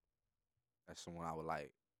 Like that's someone I would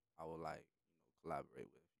collaborate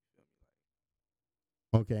with. You feel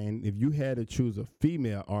me? Okay, and if you had to choose a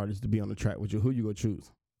female artist to be on the track with you, who you gonna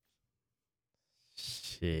choose?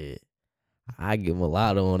 Shit, I give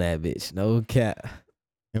Mulatto on that bitch. No cap.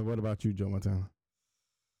 And what about you, Joe Montana?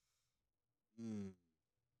 I'm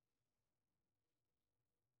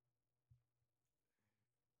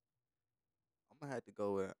gonna have to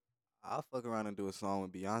go with. I'll fuck around and do a song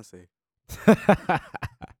with Beyonce.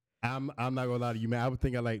 I'm not gonna lie to you, man. I would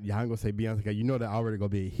think I ain't gonna say Beyonce, cause you know that already gonna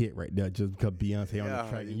be a hit right there just because Beyonce on the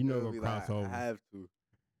track, and you know gonna cross over. I have to.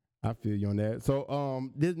 I feel you on that. So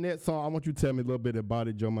this next song, I want you to tell me a little bit about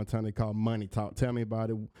it, Joe Montana, called Money Talk. Tell me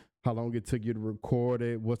about it. How long it took you to record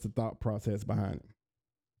it? What's the thought process behind it?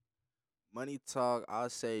 Money Talk, I'll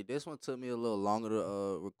say this one took me a little longer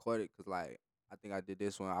to record it because, like, I think I did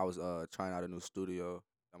this one. I was trying out a new studio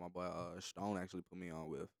that my boy Stone actually put me on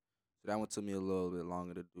with. So that one took me a little bit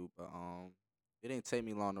longer to do, but it didn't take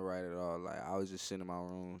me long to write at all. Like, I was just sitting in my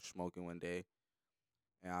room smoking one day,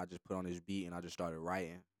 and I just put on this beat, and I just started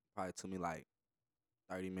writing. Probably took me, like,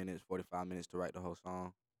 30 minutes, 45 minutes to write the whole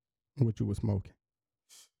song. What you was smoking?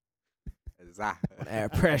 Air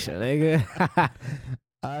pressure, nigga.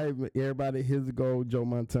 All right, everybody, here's the go. Joe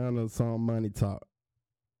Montana song Money Talk.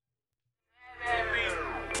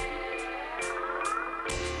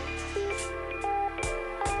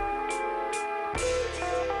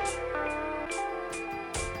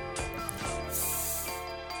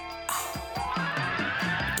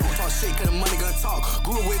 Don't talk shit, cause the money gonna talk.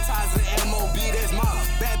 Grew up with ties to the MOB, that's mom.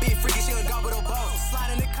 Bad bitch freaky, she gonna gobble the balls.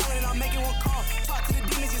 Slide in the color and I'm making one call. Talk to the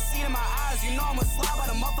demons, you see it in my eyes. You know I'ma slide by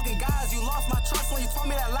the motherfucking guys. You lost my trust when you told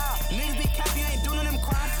me that lie. Niggas be capping, ain't doing them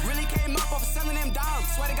crimes. Really came up off selling them down.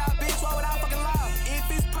 Swear to God, bitch, why would I fucking lie? If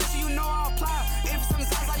it's pressure, you know I'll apply. If it's something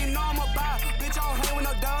sounds like you know I'ma buy. Bitch, I don't hang with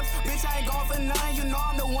no dubs. Bitch, I ain't going for none. You know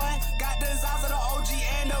I'm the one. Got the eyes of the OG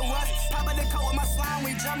and the rust. Pop out the coat with my slime.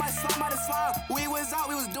 We jump my slime out of slime. We was out,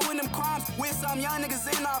 we was doing them crimes. With some young niggas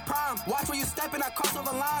in our prime. Watch where you steppin', I cross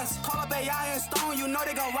over lines. Call up AI and Stone, you know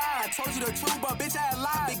they gon' ride. Told you the truth, but bitch, I had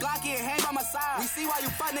lied. Big Glocky and hang by my side. We see why you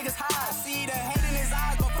fuck niggas high. I see the hate in his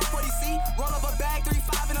eyes, go fuck what he see. Roll up a bag,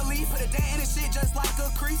 3-5 in a leaf. Put a dent in the shit just like a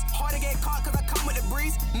crease. Hard to get caught cause I come with the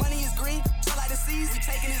breeze. Money is green, just like the seas. We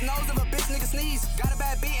taking his nose if a bitch nigga sneeze. Got a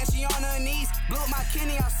bad beat and she on her knees. Blew up my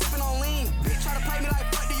kidney, I'm sipping on lean. Bitch try to play me like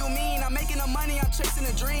what do you mean? I'm making the money, I'm chasing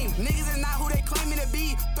a dream. Niggas is not who they claim me to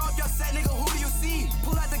be. Throw up your set, nigga, who do you see?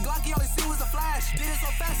 Pull out the Glocky, all he see was a flash. Did it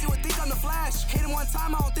so fast, you would think I'm the Flash. Hit him one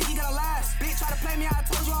time, I don't think he gonna last. Bitch try to play me, I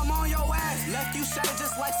told you I'm on your ass. Left you shattered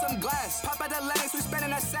just like some glass. Pop out the Lennox, we spending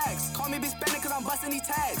that sacks. Call me be spending cause I'm busting these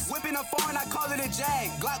tags. Whipping a foreign, I call it a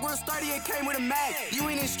Jag. Glock was 30, it came with a mag. You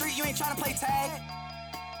ain't in the street, you ain't trying to play tag.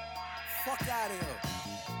 Fuck out of here.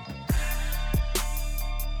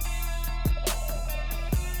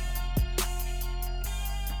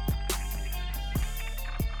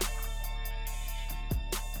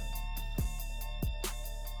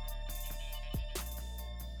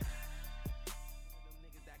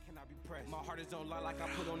 My heart is on lock like I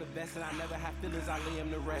put on the vest, and I never have feelings, I lay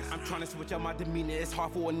him to rest. I'm trying to switch up my demeanor, it's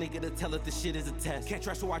hard for a nigga to tell if the shit is a test. Can't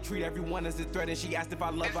trust so I treat everyone as a threat, and she asked if I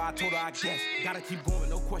love her, I told her I guess. Gotta keep going,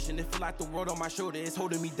 no question, it feel like the world on my shoulder, it's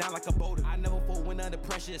holding me down like a boulder. I never fall when under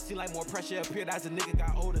pressure, it seem like more pressure appeared as a nigga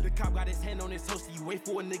got older. The cop got his hand on his toaster, you wait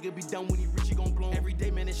for a nigga be done when he reach, he gon' blow. Every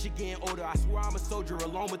day, man, this shit getting older, I swear I'm a soldier,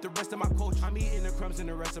 along with the rest of my culture. I'm eating the crumbs in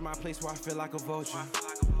the rest of my place where I feel like a vulture.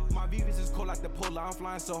 My views is cold like the polar, I'm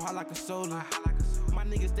flying so high like a solar. My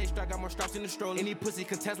my niggas stay strapped, got more straps in the stroller. Any pussy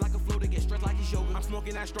contest like a floater, get stressed like it's yoga. I'm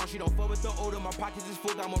smoking that strong, she don't fuck with the odor. My pockets is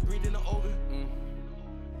full, got more green than the ogre.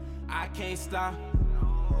 I can't stop.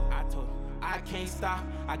 I told her, I can't stop.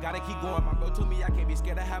 I gotta keep going. My bro told me I can't be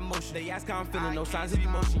scared to have motion. They ask how I'm feeling, no signs of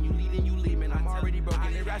emotion. You lead and you leave, man. I'm already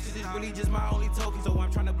broken. The rap shit is really just my only token. So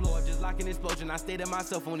I'm trying to blow up, just like an explosion. I stay to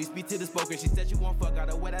myself, only speak to the spoken. She said she won't fuck, got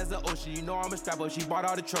her wet as the ocean. You know I'm a strap, but she bought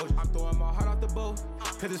all the Trojan. I'm throwing my heart off the boat,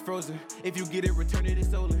 cause it's frozen. If you get it, return it, it's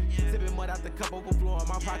stolen. Sipping mud out the cup, overflowing.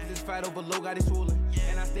 My pockets is fat, overlow, got it swollen.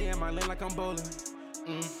 And I stay in my lane like I'm bowling.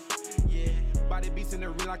 Yeah, body beats in the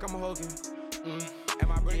ring like I'm Hogan. And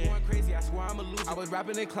my brain going crazy, I swear I'm a loser. I was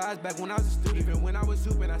rapping in class back when I was a student. Even when I was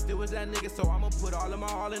hooping, I still was that nigga. So I'ma put all of my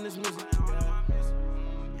all in this music.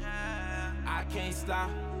 I can't stop.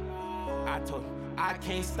 I told him, I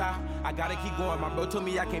can't stop. I gotta keep going. My bro told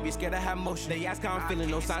me I can't be scared to have motion. They ask how I'm feeling,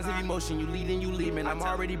 no signs of emotion. You lead and you leave, man. I'm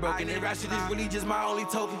already broken. And rap shit is really just my only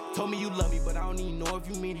token. Told me you love me, but I don't even know if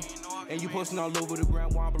you mean it. And you posting all over the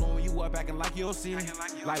ground while I'm blowing you up, acting like you don't see me.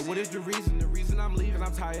 Like, what is the reason? The reason I'm leaving,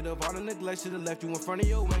 I'm tired of all the neglect. Should've left you in front of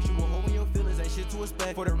your ex. You were holding your feelings, ain't shit to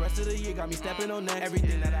expect. For the rest of the year, got me stepping on next.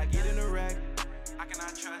 Everything that I get in a wreck, I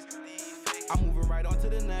cannot trust these fakes. I'm moving right on to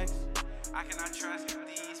the next. I cannot trust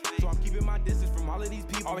these fakes. So I'm keeping my distance from all of these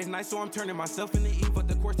people. Always nice, so I'm turning myself into evil. But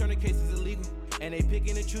the courts turn the cases illegal, and they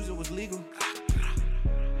picking and choosing what's legal.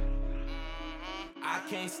 I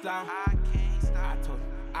can't stop. I told him,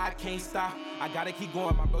 I can't stop. I gotta keep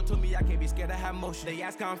going. My bro told me I can't be scared to have motion. They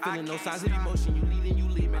ask how I'm feeling, no signs of emotion. You lead and you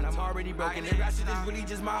leave, man. I'm already broken. And rap shit is really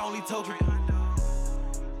just my only token.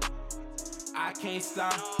 I can't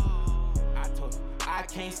stop. I told him, I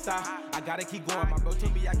can't stop. I gotta keep going. My bro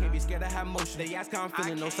told me I can't be scared to have motion. They ask how I'm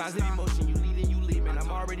feeling, no signs of emotion. You lead and you leave, man. I'm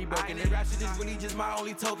already broken. And rap shit is really just my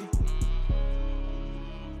only token.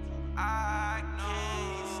 I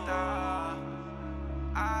can't stop.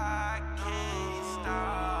 I can't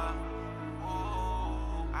stop.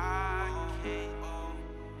 Oh, I can't stop.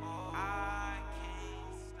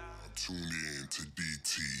 Tune in to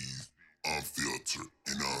DT's Unfiltered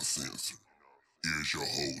and Uncensored. Here's your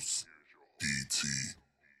host, DT.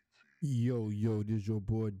 Yo, this your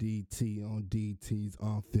boy DT on DT's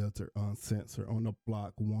Unfiltered, Uncensored on the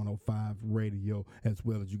Block 105 radio, as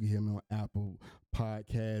well as you can hear me on Apple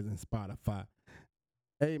Podcasts and Spotify.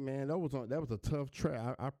 Hey man, that was a tough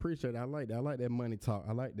track. I appreciate it. I like that. I like that money talk.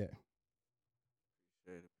 I like that.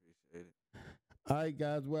 Appreciate it. All right,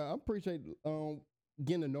 guys. Well, I appreciate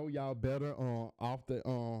getting to know y'all better off the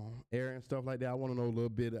air and stuff like that. I want to know a little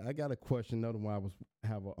bit. I got a question. Another one I was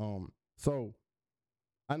have a So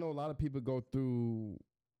I know a lot of people go through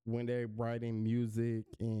when they're writing music,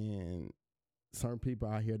 and certain people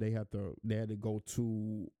out here they had to go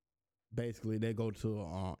to. Basically, they go to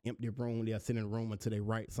an empty room. They'll sit in a room until they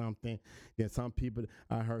write something. Then some people,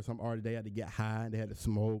 I heard some artists, they had to get high. They had to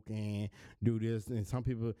smoke and do this. And some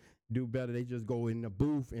people do better. They just go in the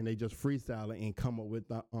booth and they just freestyle it and come up with,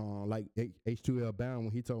 like H2L Bound,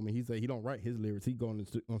 when he told me, he said he don't write his lyrics. He go in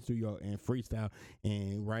the studio and freestyle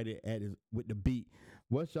and write it with the beat.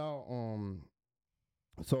 What's y'all,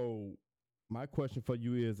 so my question for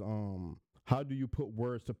you is, how do you put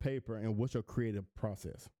words to paper, and what's your creative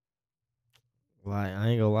process? Like, I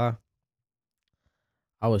ain't gonna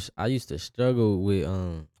lie. I used to struggle with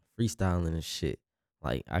freestyling and shit.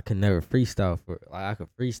 Like, I could never freestyle I could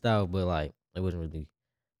freestyle, but like it wouldn't really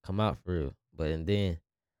come out for real. But and then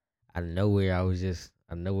out of nowhere I just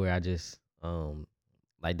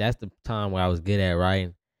like that's the time where I was good at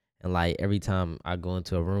writing. And like every time I go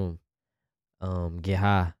into a room, get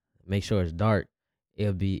high, make sure it's dark,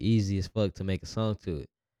 it'll be easy as fuck to make a song to it.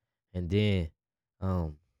 And then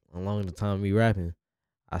along the time we rapping,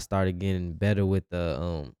 I started getting better with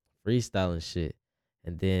the freestyling shit.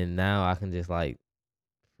 And then now I can just like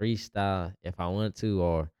freestyle if I want to,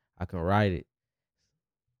 or I can write it.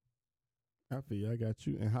 I feel you. I got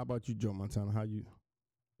you. And how about you, Joe Montana? How your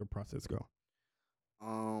process go?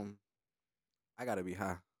 I gotta be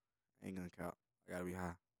high. I ain't gonna count. I gotta be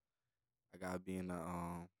high. I gotta be in the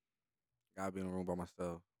room by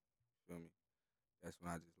myself. Feel me? That's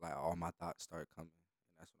when I just like all my thoughts start coming.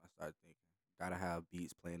 That's when I started thinking. Gotta have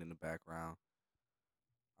beats playing in the background.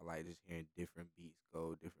 I like just hearing different beats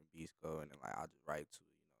go, and then like I'll just write to it.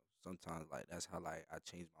 Sometimes like that's how like I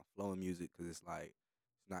change my flow in music, because it's like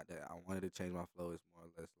it's not that I wanted to change my flow. It's more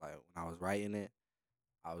or less like when I was writing it,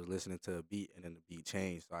 I was listening to a beat and then the beat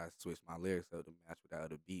changed, so I switched my lyrics up to match with that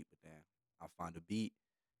other beat. But then I find a beat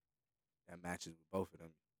that matches with both of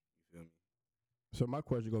them. You feel me? So my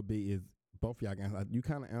question gonna be is, both of y'all can, you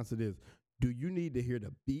kind of answer this. Do you need to hear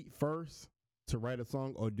the beat first to write a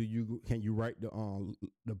song, or can you write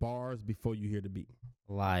the bars before you hear the beat?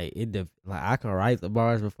 Like like I can write the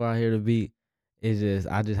bars before I hear the beat. It's just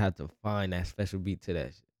I just have to find that special beat to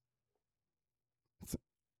that shit.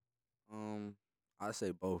 I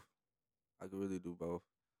say both. I could really do both.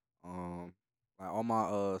 Like all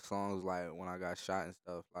my songs, like when I got shot and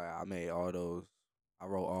stuff, like I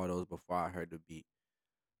wrote all those before I heard the beat.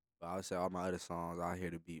 But I would say all my other songs, I'll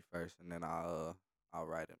hear the beat first, and then I'll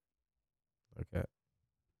write it. Okay.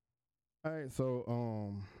 All right,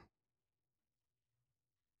 so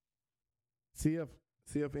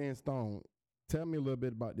CFN Stone, tell me a little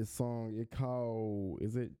bit about this song. It called,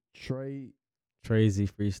 is it Trazy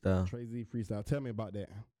Freestyle. Trazy Freestyle. Tell me about that.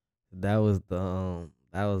 That was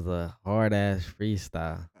a hard ass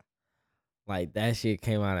freestyle. Like that shit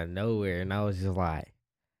came out of nowhere, and I was just like,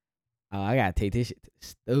 "Oh, I gotta take this shit to the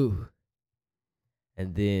stew."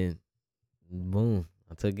 And then, boom,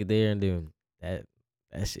 I took it there, and then that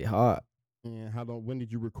shit hard. And when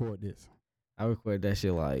did you record this? I recorded that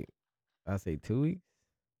shit like, I say 2 weeks,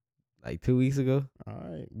 like 2 weeks ago. All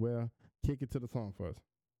right, well, kick it to the song first.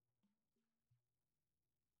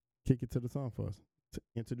 Kick it to the song first.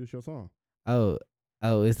 Introduce your song. Oh,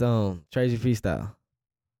 it's Trazy Freestyle.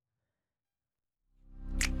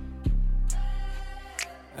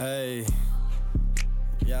 Hey,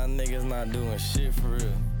 y'all niggas not doing shit for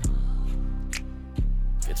real.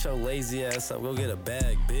 Get your lazy ass up, go get a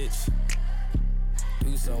bag, bitch.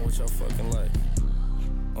 Do something with your fucking life.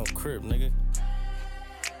 On crib, nigga.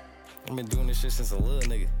 I've been doing this shit since a little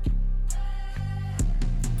nigga.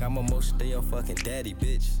 Got more motion than your fucking daddy,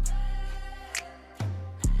 bitch.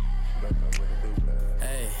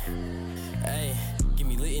 Hey, get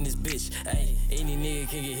me lit in this bitch. Hey, any nigga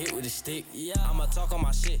can get hit with a stick. Yeah, I'ma talk on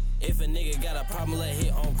my shit. If a nigga got a problem, let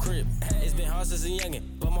hit on crib. It's been hard since a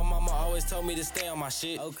youngin', but my mama always told me to stay on my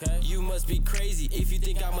shit. Okay, you must be crazy if you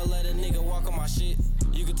think I'ma let a nigga walk on my shit.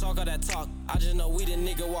 You can talk all that talk, I just know we the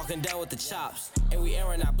nigga walking down with the chops. And we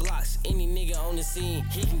airing our blocks, any nigga on the scene,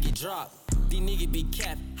 he can get dropped. These niggas be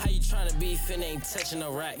capped, how you tryna be if it ain't touching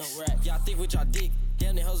no racks? Y'all think with y'all dick,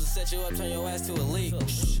 damn the hoes will set you up, turn your ass to a leak.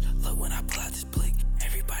 Shh, look when I pull out this blick,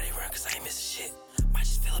 everybody run cause I ain't missing shit. Might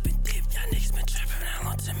just fill up and dip, y'all niggas been trapping around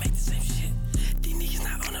long to make the same shit. These niggas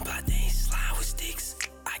not on the block, they ain't slide with sticks.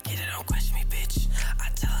 I get it, don't question me, bitch. I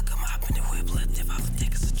tell her come hop in the whip, let dip off a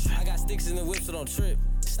dick, it's a trip. I got sticks in the whip, so don't trip.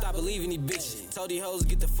 Stop believing these bitches. Told these hoes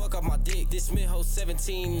get the fuck off my dick. This mid hoe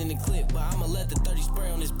 17 in the clip, but I'ma let the 30 spray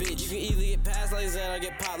on this bitch. You can either get passed like that or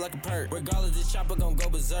get popped like a perk. Regardless, this chopper gon' go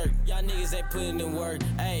berserk. Y'all niggas ain't putting in work.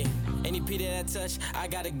 Ayy, any P that I touch, I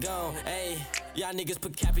got it gone. Ayy, y'all niggas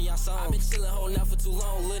put cap in y'all song. I been chillin' holding out for too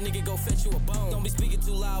long. Little nigga go fetch you a bone. Don't be speaking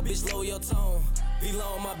too loud, bitch, lower your tone. Be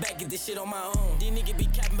low on my back, get this shit on my own. These niggas be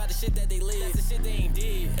capping about the shit that they live. That's the shit they ain't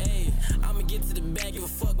did. Ayy, I'ma get to the bag, give a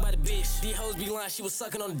fuck by the bitch. These hoes be lying, she was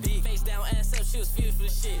sucking on the dick. Face down, ass up, she was feeling for the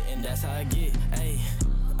shit. And that's how I get. Ayy,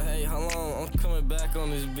 hey, hold on, I'm coming back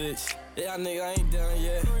on this bitch. Yeah, nigga, I ain't done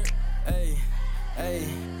yet. Hey,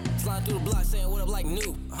 sliding through the block saying what up like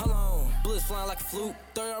new. Hold on, bullets flying like a flute.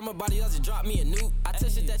 Third armor body, y'all just drop me a nuke. I tell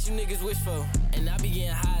shit that you niggas wish for, and I be getting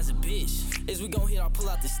high as a bitch. Is we gon' hit, I'll pull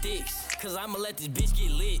out the sticks, cause I'ma let this bitch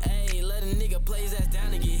get lit. Ayy, let a nigga play his ass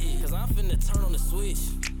down and get hit, cause I'm finna turn on the switch.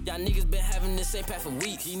 Y'all niggas been having this same path for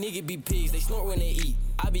weeks. These niggas be pigs, they snort when they eat.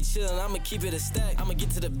 I be chillin', I'ma keep it a stack. I'ma get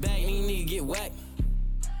to the bag, these niggas get whacked.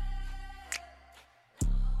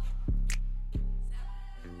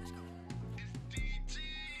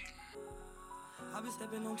 I been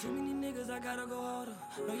stepping on too many niggas, I gotta go harder.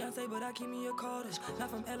 No Yonsei, but I keep me a Carter.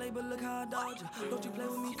 Not from LA, but look how I dodge her. Don't you play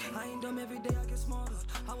with me, I ain't dumb, every day I get smarter.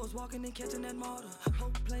 I was walking and catching that martyr.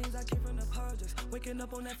 Hope planes, I came from the projects. Waking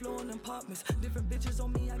up on that floor in apartments. Different bitches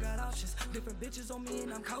on me, I got options. Different bitches on me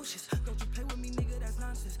and I'm cautious. Don't you play with me, nigga, that's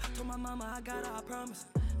nonsense. Told my mama I got her, I promise.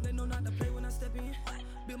 They know not to play when I step in.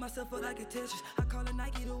 Build myself up like a Tetris. I call it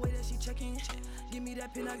Nike the way that she check in. Give me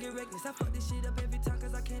that pin, I get reckless. I fuck this shit up every time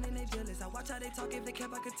cause I can and they jealous. I watch how they talk, if they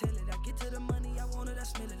cap, I could tell it. I get to the money, I want it, I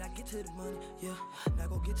smell it. I get to the money, yeah. Now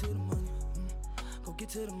go get to the money. Go get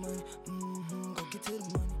to the money. Go get to the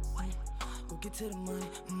money. Go get to the money.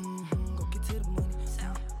 Go get to the money.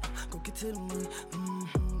 Go get to the money.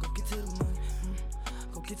 Go get to the money.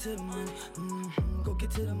 Go get to the money. Go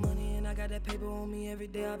get to the money. And I got that paper on me every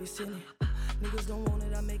day, I be sending. Niggas don't want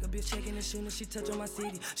it, I make a bitch checking as soon as she touch on my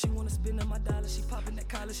city. She wanna spend on my dollars, she poppin' that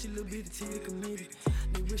collar, she little bitty T committed.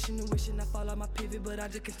 They wishing and wishing I fall out my pivot, but I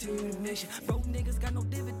just continue to mission. Broke niggas got no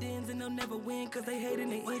dividends and they'll never win, cause they hate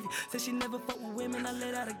and they envy. Said she never fuck with women, I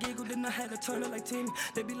let out a giggle, then I had to turn her like Timmy.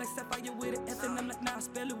 They be like, Sapphire with an F, and I'm like, nah, I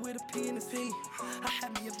spell it with a P and a C. I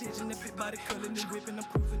had me a vision, that big body color, and whipping, I'm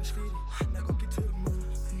cruising the city. Now go get to the money,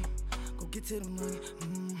 go get to the money,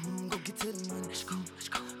 go get to the money,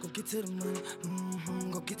 go get to the money,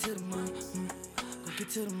 go get to the money, go get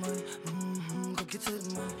to the money, go get to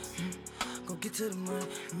the money, go get to the money.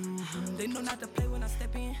 They know not to play when I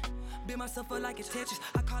step in. Build myself up like it's Tetris.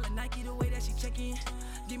 I call it Nike the way that she check in.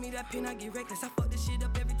 Give me that pin, I get reckless. I fuck this shit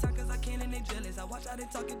up every time cause I can and they jealous. I watch how they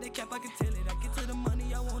talk, if they cap, I can tell it. I get to the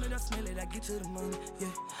money, I want it, I smell it. I get to the money, yeah.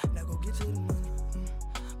 Now go get to the money,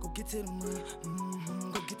 go get to the money,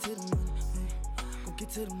 go get to the money, go get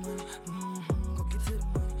to the money, go get to the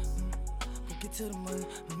money, go get to the money,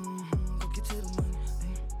 go get to the money,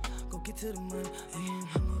 go get to the money,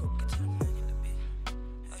 go get to the money.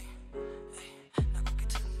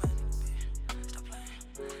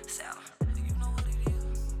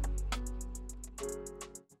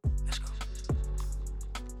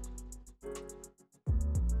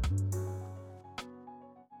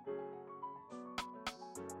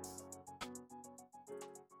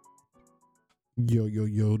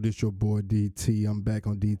 Yo, this your boy DT. I'm back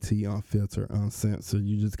on DT Unfiltered, Uncensored.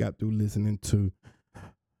 You just got through listening to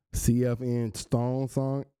CFN Stone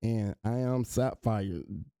Song and I Am Sapphire.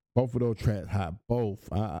 Both of those tracks hot.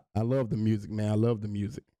 Both. I love the music, man. I love the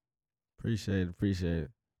music. Appreciate it.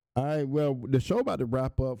 All right, well, the show about to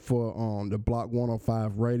wrap up for the Block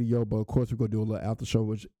 105 radio, but of course we're gonna do a little after show,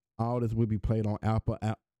 which all this will be played on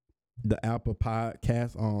the Apple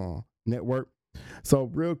Podcast network. So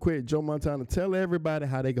real quick, Joe Montana, tell everybody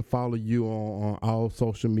how they can follow you on all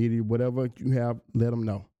social media, whatever you have, let them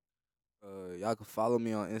know. Y'all can follow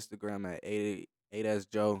me on Instagram at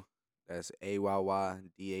 8sjoe. That's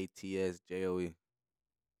AYYDATSJOE.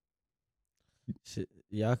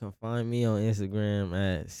 Y'all can find me on Instagram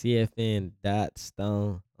at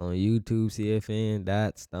CFN.stone, on YouTube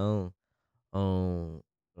CFN.stone, on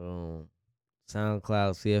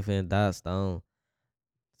SoundCloud CFN.stone.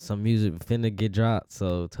 Some music finna get dropped,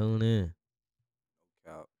 so tune in.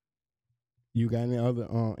 You got any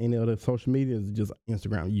other social media? Or just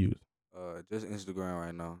Instagram you use? Just Instagram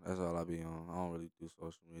right now. That's all I be on. I don't really do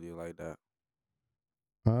social media like that.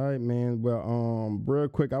 All right, man. Well, real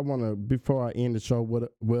quick, I wanna before I end the show with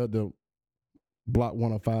the Block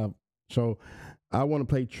 105 show, I wanna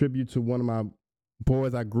play tribute to one of my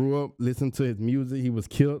boys. I grew up listening to his music. He was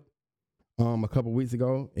killed a couple weeks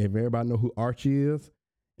ago. If everybody know who Archie is.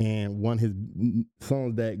 And one of his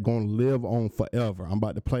songs that gonna live on forever. I'm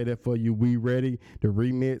about to play that for you. We ready? The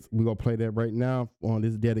remix. We gonna play that right now. On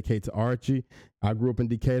this dedicated to Archie. I grew up in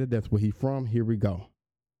Decatur. That's where he from. Here we go.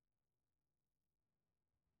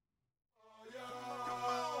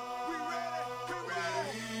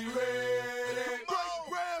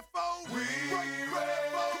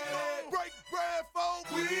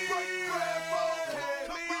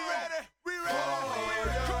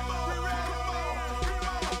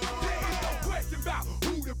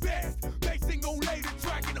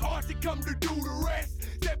 Come to do the rest.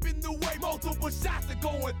 Step in the way, multiple shots are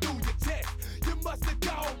going through your chest. You must have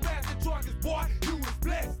called Master Truckers, boy, you was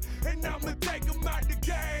blessed. And I'ma take them out the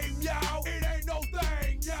game, y'all. It ain't no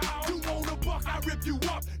thing, y'all. You want a buck, I rip you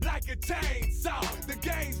up like a chainsaw. The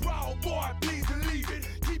game's wrong, boy, please believe it.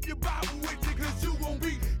 Keep your Bible with you, cause you gon'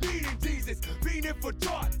 be needing Jesus. Beating for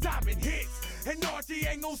chart-topping hits. And Archie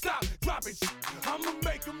ain't gon' stop dropping shit. I'ma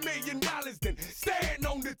make $1 million, then stand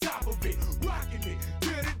on the top of it. Rocking it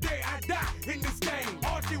till the day I die in this game.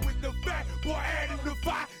 Archie with the fat boy adding the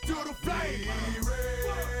fire to the flame.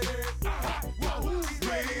 Well, who's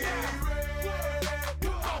ready? Come on, well, who's ready?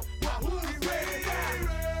 Come on, well, who's ready now?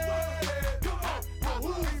 Come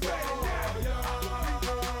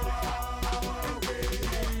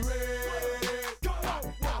on,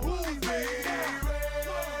 well, who's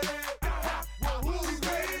ready? Well, who's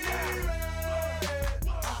ready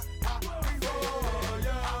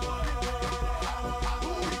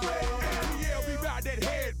Yeah, we bout that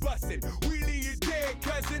head bustin'. Wheelie is dead,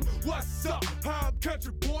 cousin. What's up? I'm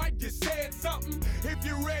country boy. You said something. If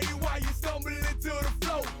you're ready, why you stumbling to the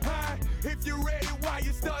flow? Huh? If you're ready, why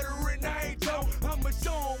you stuttering? I ain't Joe. I'ma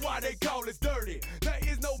show 'em why they call us dirty. There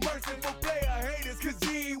is no mercy for player haters, cause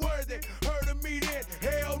you ain't worthy. Heard of me then?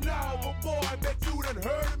 Hell no. But boy, I bet you done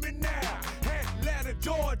heard of me now. Atlanta,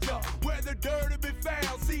 Georgia, where the dirt be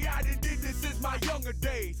found. See, I done did this since my younger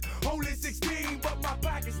days. Only 16, but my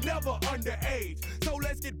pocket's never underage. So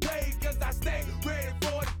let's get paid, cause I stay ready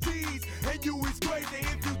for the G's. And you is crazy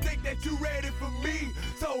if you think that you ready for me.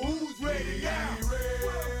 So who's ready now? Who's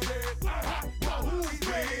ready now? Come on, who's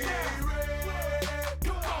ready now?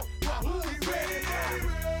 Come on, who's ready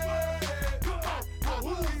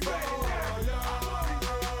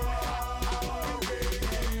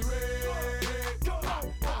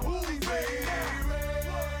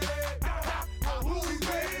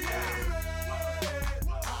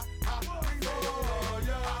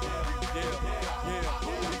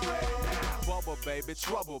baby,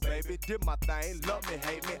 trouble, baby, did my thing, love me,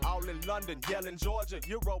 hate me, all in London, yelling Georgia,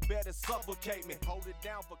 Euro better suffocate me, hold it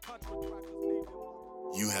down for country crackers.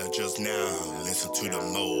 You have just now listened to the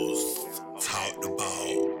most talked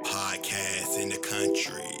about podcast in the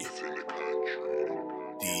country.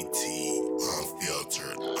 DT,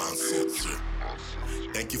 unfiltered, uncensored.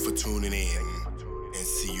 Thank you for tuning in and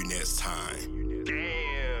see you next time.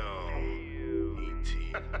 Damn.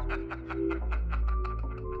 DT.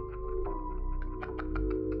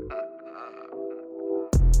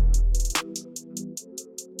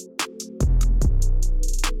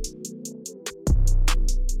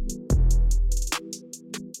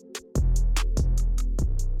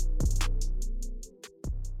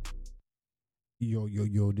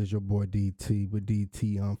 Yo, this your boy DT with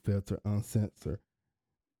DT Unfiltered, Uncensored.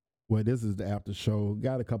 Well, this is the after show.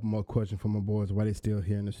 Got a couple more questions for my boys while they still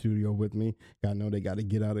here in the studio with me. I know they got to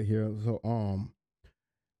get out of here. So,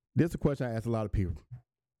 this is a question I ask a lot of people.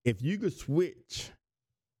 If you could switch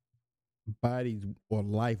bodies or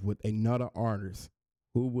life with another artist,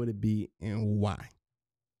 who would it be and why?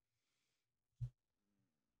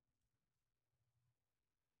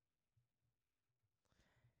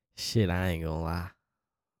 Shit, I ain't gonna lie.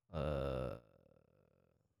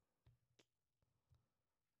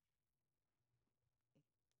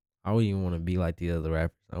 I wouldn't even want to be like the other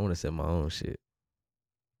rappers. I want to set my own shit.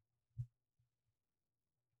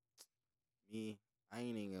 Me, I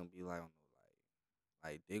ain't even gonna be like on no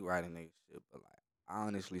like dick riding nigga shit, but like I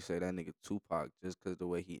honestly say that nigga Tupac just cause the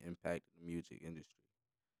way he impacted the music industry.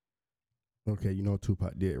 Okay, you know what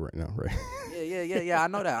Tupac did right now, right? Yeah. I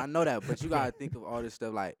know that. But you gotta think of all this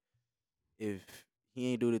stuff like if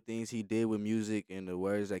he ain't do the things he did with music and the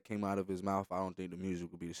words that came out of his mouth, I don't think the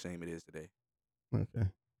music would be the same it is today. Okay.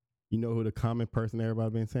 You know who the common person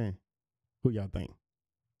everybody been saying? Who y'all think?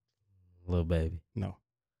 Lil Baby. No.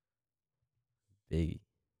 Biggie.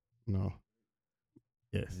 No.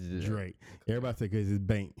 Yes, Drake. Everybody say because his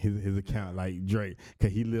bank, his account, like Drake,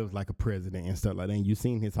 because he lives like a president and stuff like that. And you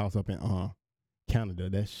seen his house up in Canada.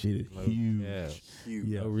 That shit is huge. Yeah. Huge.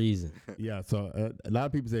 Yeah. No reason. Yeah, so a lot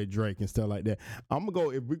of people say Drake and stuff like that. I'm gonna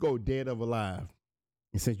go if we go dead or alive.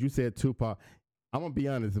 And since you said Tupac, I'm gonna be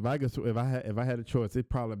honest. If I had a choice, it'd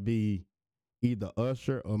probably be either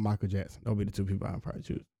Usher or Michael Jackson. Those be the two people I'd probably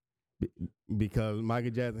choose. Because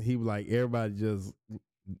Michael Jackson, he was like everybody just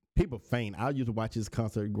people faint. I used to watch his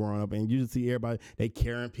concert growing up, and you just see everybody they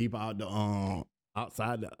carrying people out the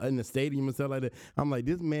outside in the stadium and stuff like that. I'm like,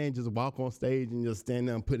 this man just walk on stage and just stand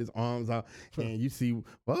there and put his arms out, and you see,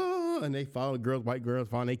 and they follow girls, white girls,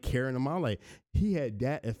 following, they carrying them out. Like he had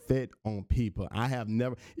that effect on people. I have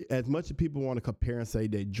never, as much as people want to compare and say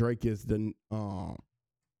that Drake is the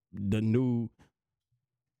new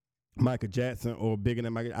Michael Jackson or bigger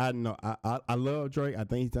than Michael. I know I love Drake. I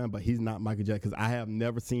think he's done, but he's not Michael Jackson because I have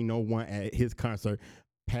never seen no one at his concert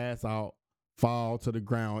pass out, fall to the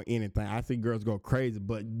ground, or anything. I see girls go crazy,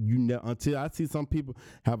 but until I see some people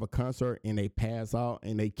have a concert and they pass out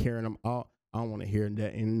and they carrying them out, I don't want to hear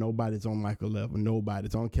that. And nobody's on Michael level.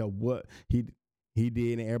 Nobody's. I don't care what he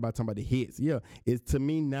did, and everybody talking about the hits. Yeah, it's to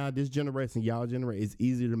me now, this generation, y'all generation, it's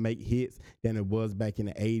easier to make hits than it was back in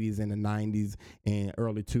the 80s and the 90s and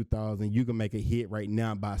early 2000s. You can make a hit right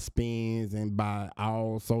now by spins and by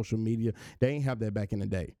all social media. They ain't have that back in the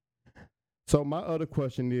day. So my other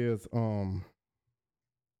question is,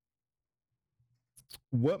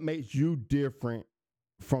 what makes you different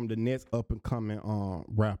from the next up and coming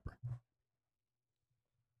rapper?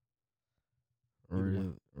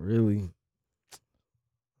 Really?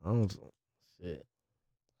 I don't shit.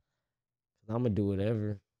 I'm gonna do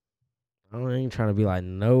whatever. I ain't trying to be like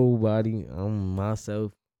nobody. I'm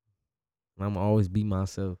myself. I'm always be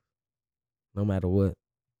myself, no matter what.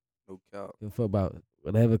 No cap. Give a fuck about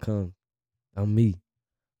whatever comes. I'm me.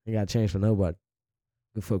 Ain't got to change for nobody.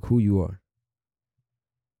 Give a fuck who you are.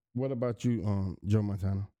 What about you, Joe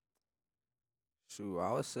Montana? Shoot,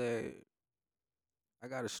 I would say I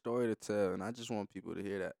got a story to tell, and I just want people to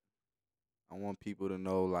hear that. I want people to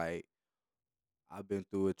know, like, I've been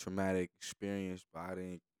through a traumatic experience, but I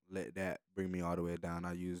didn't let that bring me all the way down.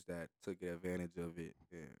 I used that, took advantage of it,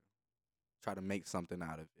 and try to make something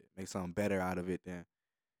out of it, make something better out of it than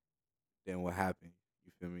what happened.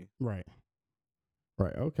 You feel me? Right.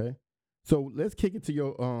 Right. Okay. So let's kick it to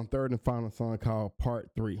your third and final song called Part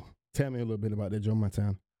 3. Tell me a little bit about that, Joe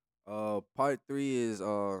Montana. Part 3 is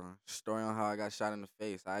story on how I got shot in the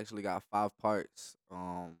face. I actually got 5 parts.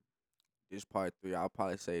 This part 3, I'll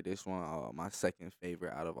probably say this one my second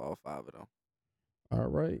favorite out of all 5 of them. All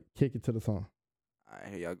right, kick it to the song. All right,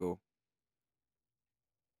 here y'all go.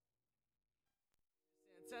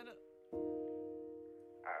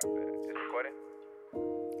 Alright, it's recording.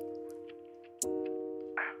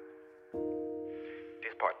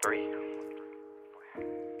 This part 3.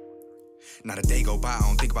 Not a day go by, I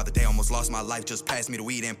don't think about the day. Almost lost my life, just passed me the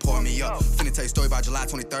weed and poured me up. Finna tell you a story about July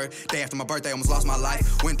 23rd, day after my birthday, almost lost my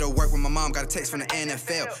life. Went to work with my mom, got a text from the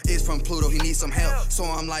NFL. It's from Pluto, he needs some help. So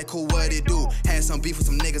I'm like, cool, what it do? Had some beef with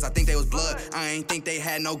some niggas, I think they was blood. I ain't think they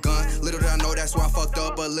had no gun. Little did I know that's where I fucked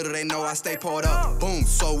up, but little they know I stay poured up. Boom,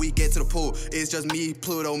 so we get to the pool. It's just me,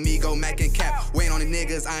 Pluto, Migo, Mac, and Cap. Waiting on the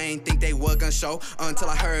niggas, I ain't think they was gonna show. Until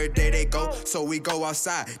I heard there they go, so we go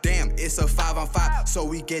outside. Damn, it's a 5-on-5, so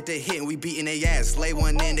we get the hit and we beating their ass. Lay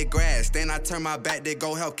one in the grass, then I turn my back to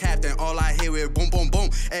go help Captain. All I hear is boom, boom, boom.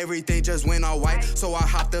 Everything just went all white, so I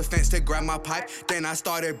hopped the fence to grab my pipe. Then I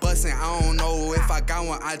started busting, I don't know if I got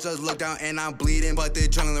one. I just looked down and I'm bleeding, but the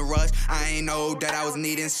adrenaline rush, I ain't know that I was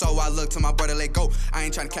needing. So I looked to my brother, let go. I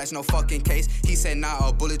ain't trying to catch no fucking case. He said, nah,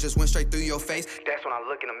 a bullet just went straight through your face. That's when I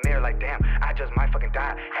look in the mirror like, damn, I just might fucking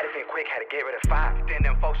die. Had to think quick, had to get rid of 5. Then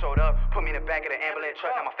them folks showed up, put me in the back of the ambulance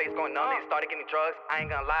truck. Now my face going numb, they started getting drugs. I ain't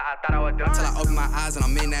gonna lie, I thought I was done. Until I opened my eyes and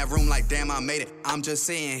I'm in that room like, damn, I made it. I'm just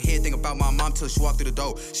sitting here thinking about my mom till she walked through the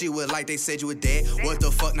door. She was like, they said you were dead. What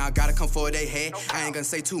the fuck, now I gotta come for their head. I ain't gonna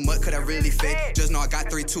say too much, cause I really fit. Just know I got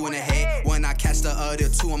 3-2 in the head. When I catch the other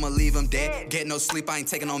 2, I'ma leave them dead. Get no sleep, I ain't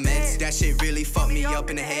taking no meds. That shit really fucked me up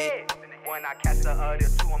in the head. When I catch the other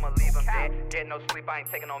 2, I'ma leave them dead. Get no sleep, I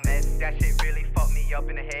ain't taking no meds. That shit really fucked me up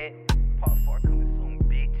in the head. Part 4 coming soon,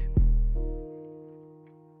 bitch.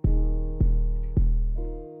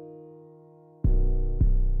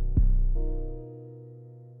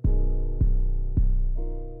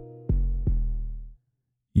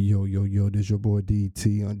 Yo, this your boy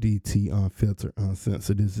DT on DT Unfiltered,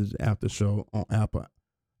 Uncensored. This is the after show on Apple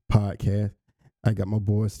Podcast. I got my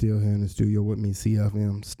boys still here in the studio with me,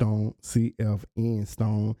 CFN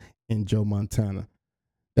Stone, and Joe Montana.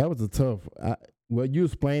 That was a tough. Well, you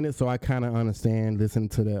explained it, so I kind of understand listening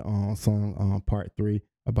to that song Part 3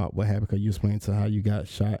 about what happened, because you explained to how you got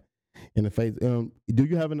shot in the face. Do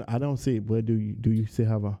you have an? I don't see it. Where do you still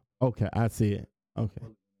have a? Okay, I see it. Okay.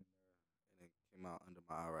 Came out under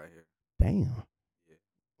my eye right here. Damn. Yeah.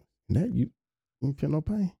 That you feel no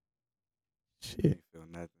pain? Shit. Ain't feel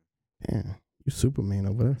nothing. Damn. You Superman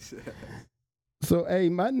over there. So, hey,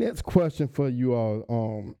 my next question for you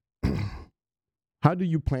all, how do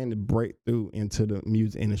you plan to break through into the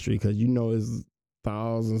music industry? Because you know there's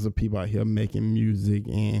thousands of people out here making music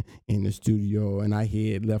and in the studio, and I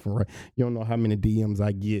hear it left and right. You don't know how many DMs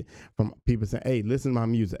I get from people saying, hey, listen to my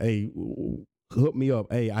music. Hey, hook me up.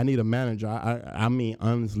 Hey, I need a manager. I mean,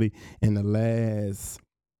 honestly, in the last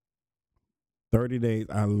 30 days,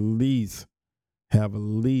 I have at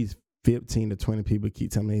least 15 to 20 people keep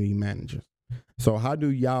telling me they need managers. So how do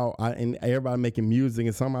y'all, and everybody making music,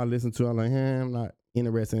 and some I listen to, I'm like, I'm not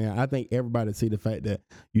interested in it. I think everybody see the fact that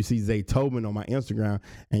you see Zay Tobin on my Instagram,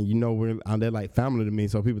 and you know they're like family to me,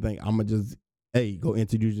 so people think I'm going to just, hey, go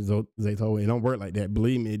introduce you to Zay Tobin. It don't work like that.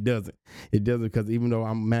 Believe me, it doesn't. It doesn't, because even though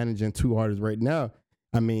I'm managing 2 artists right now,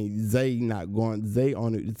 I mean, Zay want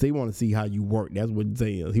to see how you work. That's what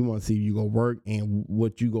Zay is. He want to see you go work and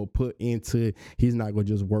what you go put into it. He's not going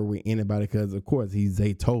to just work with anybody because, of course, he's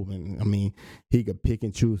Zay Tobin. I mean, he could pick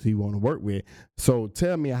and choose who he want to work with. So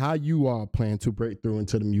tell me how you all plan to break through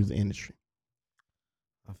into the music industry.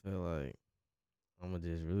 I feel like I'm going to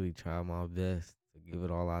just really try my best to give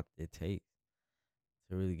it all out it takes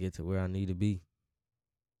to really get to where I need to be.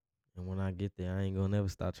 And when I get there, I ain't going to never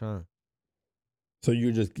stop trying. So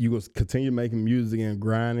you go continue making music and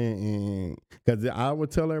grinding, and because I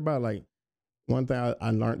would tell everybody, like, one thing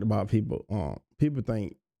I learned about people, people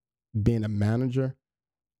think being a manager,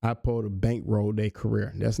 I supposed to bankroll their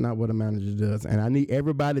career. That's not what a manager does, and I need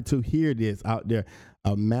everybody to hear this out there.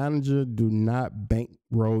 A manager do not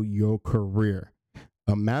bankroll your career.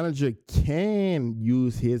 A manager can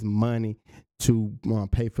use his money to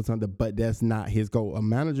pay for something, but that's not his goal. A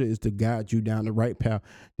manager is to guide you down the right path,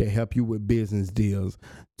 to help you with business deals,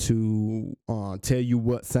 to tell you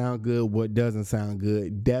what sound good, what doesn't sound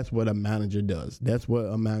good. That's what a manager does. That's what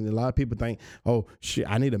a manager. A lot of people think, oh shit,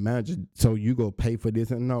 I need a manager, so you go pay for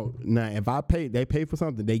this. And no, now if they pay for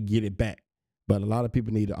something, they get it back. But a lot of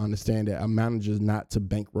people need to understand that a manager is not to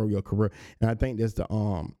bankroll your career. And I think that's the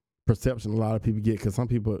perception a lot of people get, because some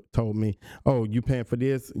people told me, oh, you paying for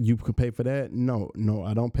this, you can pay for that. No,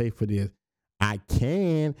 I don't pay for this. I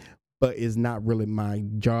can, but it's not really my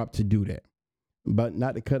job to do that. But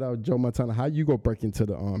not to cut out Joe Montana, how you go break into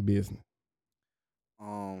the business?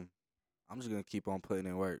 I'm just gonna keep on putting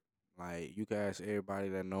in work. Like, you can ask everybody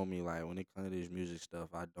that know me. Like, when it comes to this music stuff,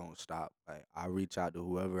 I don't stop. Like, I reach out to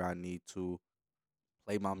whoever I need to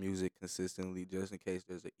play my music consistently, just in case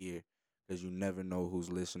there's an ear, because you never know who's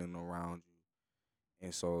listening around you.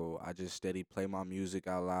 And so I just steady play my music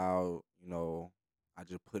out loud. I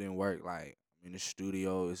just put in work. Like, I'm in the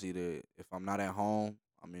studio. It's either, if I'm not at home,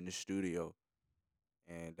 I'm in the studio,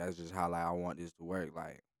 and that's just how, like, I want this to work.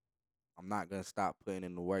 Like, I'm not gonna stop putting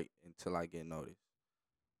in the work until I get noticed.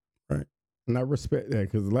 Right. And I respect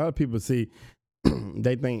that, because a lot of people see,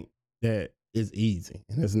 they think that it's easy,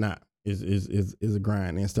 and it's not. It's a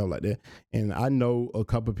grind and stuff like that. And I know a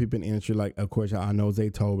couple of people in the industry, like, of course, I know Zay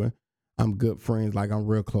Tobin. I'm good friends. Like, I'm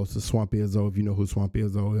real close to Swampy Izzo. If you know who Swampy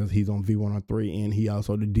Izzo is, he's on V103, and he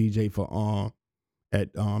also the DJ for at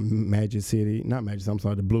Magic City, not Magic, I'm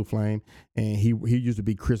sorry, the Blue Flame. And he used to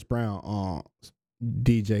be Chris Brown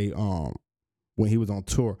DJ when he was on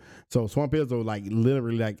tour. So Swamp Izzo, like,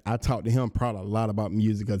 literally, like, I talked to him probably a lot about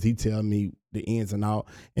music, because he tell me the ins and out.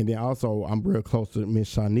 And then also I'm real close to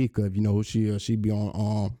Miss Shanika, if you know who she is. She be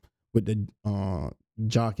on with the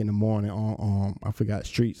Jock in the morning on I forgot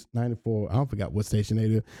Streets 94. I don't forgot what station they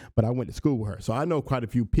do, but I went to school with her, so I know quite a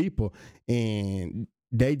few people, and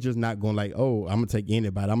they just not going like, oh, I'm gonna take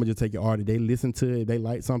anybody. I'm gonna just take your artist. They listen to it, they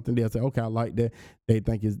like something, they'll say, okay, I like that. They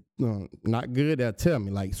think it's not good, they'll tell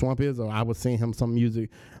me. Like Swamp is, or I was seeing him some music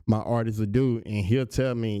my artist would do, and he'll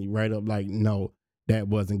tell me right up like, no, that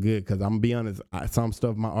wasn't good. Because I'm gonna be honest, some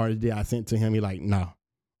stuff my artist did, I sent to him, he like, no,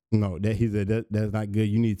 that he said that's not good.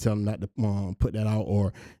 You need to tell them not to put that out,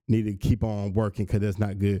 or need to keep on working, because that's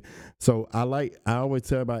not good. So I always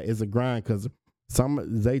tell about it's a grind, because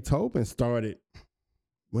Zay Tobin started,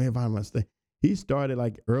 where if I must say, he started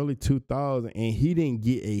like early 2000, and he didn't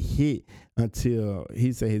get a hit until,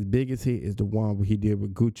 he said his biggest hit is the one where he did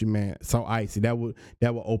with Gucci Mane, So Icy. That would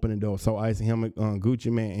open the door. So Icy, him,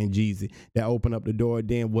 Gucci Mane, and Jeezy. That opened up the door.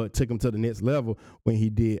 Then what took him to the next level when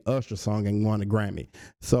he did Usher song and won a Grammy.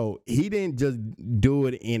 So he didn't just do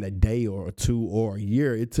it in a day or two or a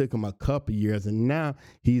year. It took him a couple years, and now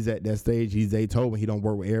he's at that stage. He's Zay Tobin. He don't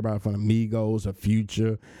work with everybody from Amigos or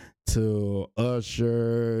Future to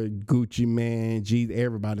Usher, Gucci Mane, Jeezy,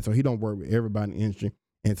 everybody. So he don't work with everybody in the industry.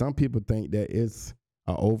 And some people think that it's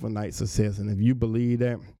an overnight success. And if you believe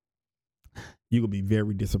that, you're gonna be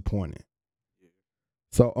very disappointed.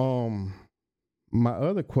 So my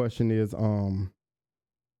other question is I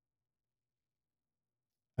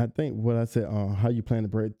think what I said, how you plan to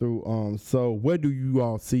break through. So where do you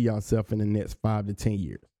all see yourself in the next 5 to 10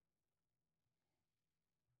 years?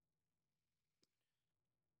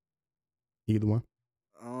 Either one.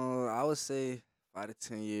 I would say 5 to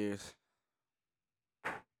 10 years.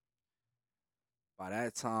 By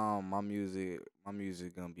that time, my music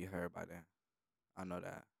gonna be heard by then. I know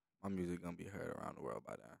that my music gonna be heard around the world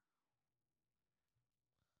by then.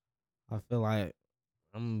 I feel like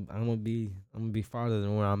I'm gonna be farther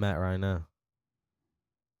than where I'm at right now.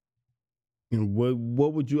 And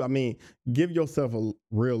what would you? I mean, give yourself a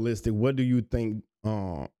realistic. What do you think?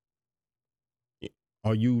 Are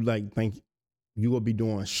you like think you will be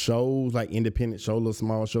doing shows, like independent shows, little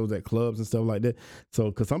small shows at clubs and stuff like that? So,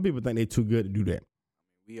 because some people think they're too good to do that.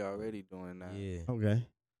 We already doing that. Yeah. Okay.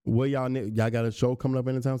 Well, y'all got a show coming up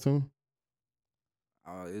anytime soon?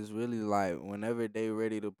 It's really like whenever they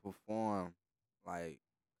ready to perform, like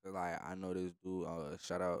I know this dude.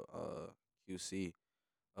 Shout out QC,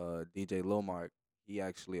 DJ Lil Mark. He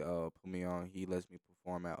actually put me on. He lets me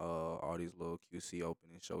perform at all these little QC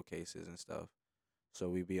opening showcases and stuff. So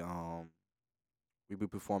we be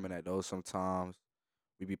performing at those sometimes.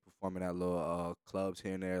 We be performing at little clubs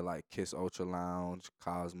here and there, like Kiss Ultra Lounge,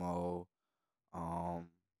 Cosmo. And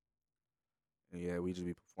yeah, we just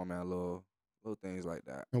be performing at little things like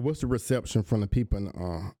that. And what's the reception from the people in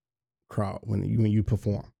the crowd when you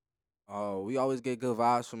perform? We always get good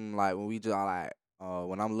vibes from, like, when we just like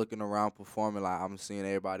when I'm looking around performing, like, I'm seeing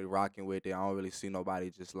everybody rocking with it. I don't really see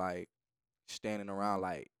nobody just like standing around.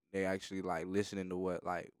 Like, they actually like listening to what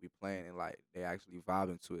like we playing, and like they actually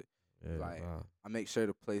vibing to it. Yeah, like wow. I make sure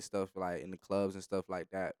to play stuff like in the clubs and stuff like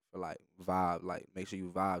that for like vibe. Like, make sure you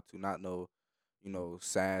vibe to, not no,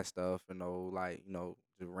 sad stuff and no like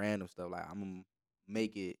just random stuff. Like, I'm gonna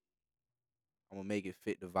make it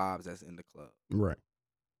fit the vibes that's in the club. Right.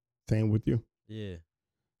 Same with you. Yeah.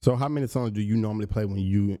 So how many songs do you normally play when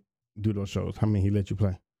you do those shows? How many he let you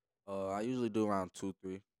play? I usually do around 2,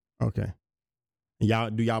 3. Okay.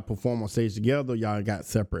 Do y'all perform on stage together or y'all got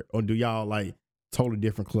separate? Or do y'all like totally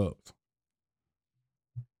different clubs?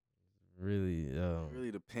 Really, It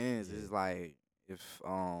really depends. It's like if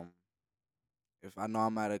I know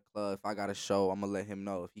I'm at a club, if I got a show, I'm gonna let him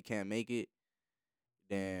know. If he can't make it,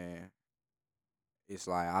 then it's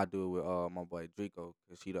like I do it with my boy Drico,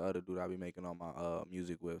 cause he the other dude I be making all my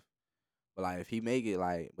music with. But like if he make it,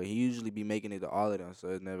 but he usually be making it to all of them, so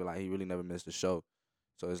it's never like he really never missed a show.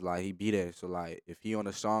 So it's like he be there. So like if he on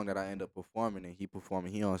a song that I end up performing and he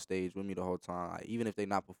performing, he on stage with me the whole time. Like, even if they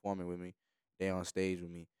not performing with me, they on stage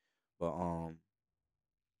with me. But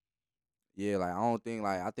yeah, like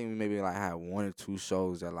I think we maybe like had 1 or 2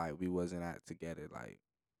 shows that like we wasn't at together. Like,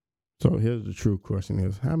 So here's the true question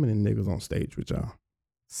is, how many niggas on stage with y'all?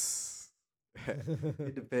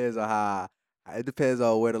 it depends on it depends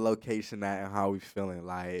on where the location at and how we feeling.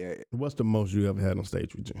 Like, What's the most you ever had on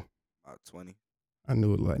stage with you? about 20. I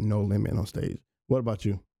knew it like no limit on stage. What about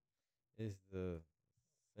you? It's the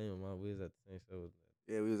same amount. We was at the same show.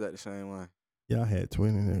 Yeah, we was at the same one. Yeah, I had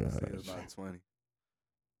 20 It niggas. was about 20.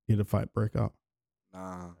 Did the fight break out?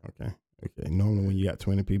 Nah. Okay. Normally when you got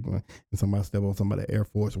 20 people and somebody step on somebody Air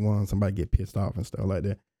Force One, somebody get pissed off and stuff like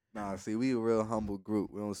that. Nah, see, we a real humble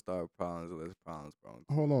group. We don't start problems unless problems, bro.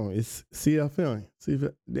 Hold on, it's CFN.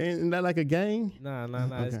 Isn't that like a gang? Nah.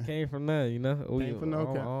 Okay. It came from that, you know. Came from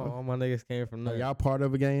all, all my niggas came from Are that. y'all part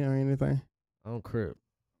of a gang or anything? I'm Crip.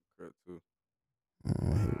 Crip too.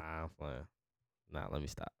 Nah, I'm playing. Nah, let me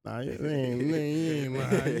stop. Nah, you ain't lying.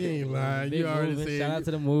 You ain't lying. You already said. Shout out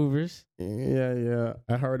to the movers. Yeah.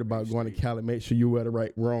 I heard about going to Cali. Make sure you wear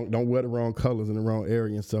the don't wear the wrong colors in the wrong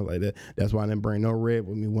area and stuff like that. That's why I didn't bring no red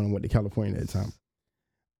with me when I went to California that time.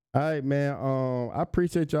 All right, man. I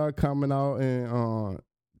appreciate y'all coming out and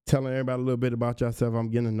telling everybody a little bit about yourself. I'm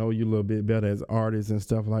getting to know you a little bit better as artists and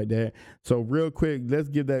stuff like that. So real quick, let's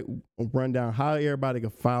give that rundown. How everybody can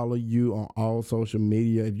follow you on all social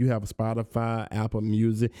media. If you have a Spotify, Apple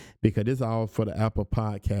Music, because this is all for the Apple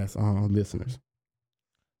Podcast listeners.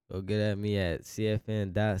 Go get at me at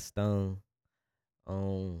CFN.Stone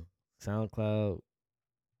on SoundCloud,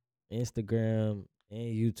 Instagram,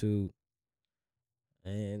 and YouTube.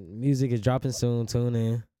 And music is dropping soon. Tune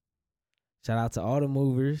in. Shout out to all the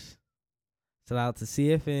movers. Shout out to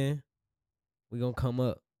CFN. We gonna come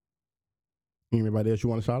up. Anybody else you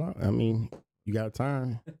want to shout out? I mean, you got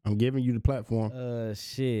time. I'm giving you the platform.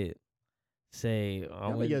 Shit. Say,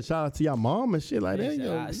 I'm gonna get shout out to your mom and shit like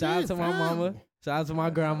that. Shout out to my mama. Shout out to my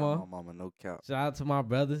grandma. My mama, no cap. Shout out to my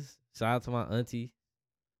brothers. Shout out to my auntie.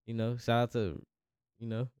 You know, shout out to,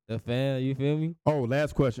 the fam. You feel me? Oh,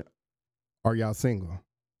 last question. Are y'all single?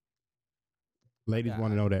 Ladies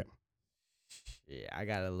want to know that. Yeah, I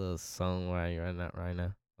got a little song right now.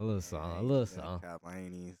 A little song. Cap, I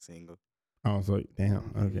ain't even single. Oh, so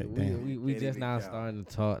damn. Okay, damn. We just now starting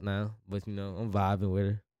to talk now, but I'm vibing with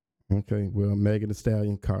her. Okay, well, Megan Thee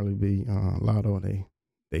Stallion, Carly B, Lotto, they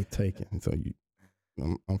taken. So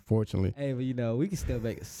unfortunately. Hey, but we can still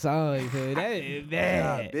make a song. So that is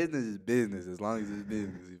bad. Nah, business is business as long as it's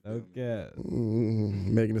business. Okay.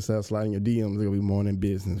 Megan Thee Stallion sliding your DMs, it'll be more than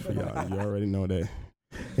business for y'all. You already know that.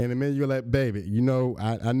 And the minute you're like, baby,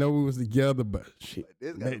 I know we was together, but shit. But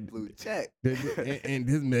this got a blue check. and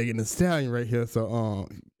this Megan Thee Stallion right here. So,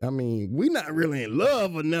 we not really in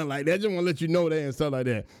love or nothing like that. I just want to let you know that and stuff like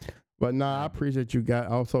that. But nah, I appreciate you guys.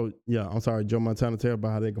 Also, yeah, I'm sorry, Joe Montana, tell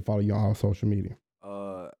everybody how they can follow you on all social media.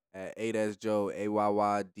 At 8S Joe,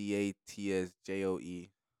 AYYDATSJOE.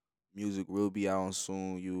 Music will be out on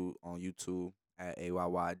soon. You on YouTube at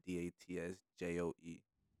AYYDATSJOE.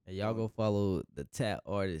 And y'all go follow the tap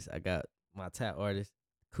artist. I got my tap artist,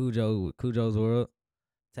 Cujo with Cujo's World.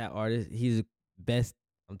 Tap artist. He's the best.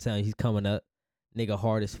 I'm telling you, he's coming up. Nigga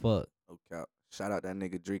hard as fuck. Okay. Shout out that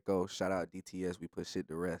nigga Drico. Shout out DTS. We put shit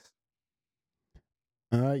to rest.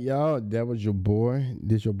 All right, y'all. That was your boy.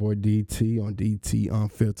 This your boy DT on DT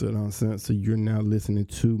Unfiltered Uncensored. You're now listening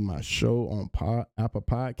to my show on Apple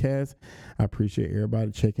Podcasts. I appreciate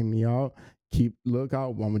everybody checking me out. Keep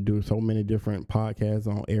lookout. I'm gonna do so many different podcasts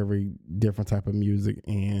on every different type of music,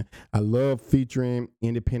 and I love featuring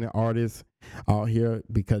independent artists out here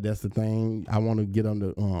because that's the thing. I want to get on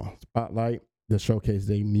the spotlight to showcase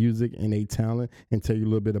their music and their talent and tell you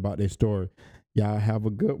a little bit about their story. Y'all have a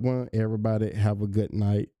good one. Everybody have a good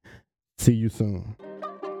night. See you soon.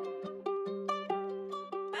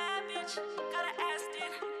 Bad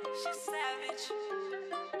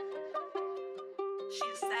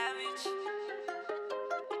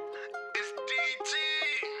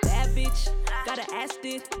bitch, gotta ask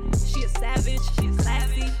it. She a savage,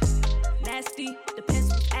 classy, nasty,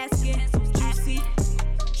 depends who's asking. Juicy,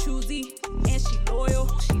 choosy, and she loyal.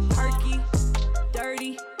 She perky,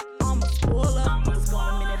 dirty, I'm a spoiler. It's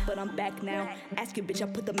gone a minute, but I'm back now. Asking bitch, I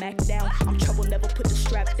put the Mac down. I'm trouble, never put the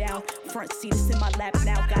strap down. Front seat is in my lap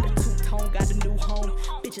now. Got a two-tone, got a new home.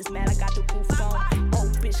 Bitches mad, I got the roof on.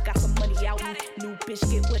 Old bitch got some money out me. New bitch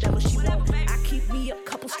get whatever she want. I keep me a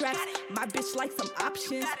couple straps. My bitch like some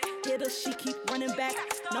options. Hit her, she keep running back.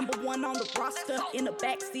 Number one on the roster. In the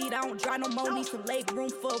backseat, I don't drive no more. Need some leg room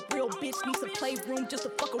for a real bitch. Need some playroom just to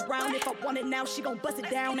fuck around. If I want it now, she gon' bust it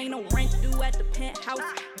down. Ain't no rent due at the penthouse.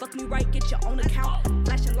 Fuck me right, get your own account.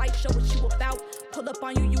 Flashing lights, show what you about. Pull up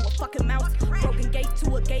on you, you a fucking mouse. Broken gate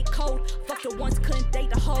to a gate code. Fucked her once, couldn't date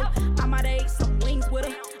the hoe. I might have ate some wings with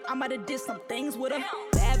her. I might have did some things with her.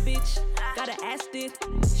 Bad bitch, gotta ask it.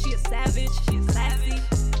 She a savage, classy,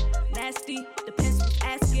 nasty, depends who's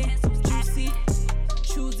asking. Juicy,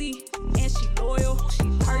 choosy, and she loyal. She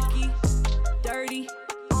perky, dirty,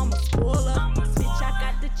 I'm a spoiler. Bitch, I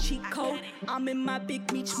got the cheat code. I'm in my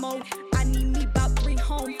big meech mode. I need me about 3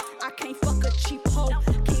 homes. I can't fuck a cheap hoe.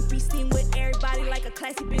 Can't be seen with everybody like a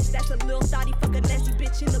classy bitch. That's a little thotty, fuck a nasty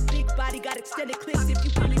bitch in a big body. Got extended clips if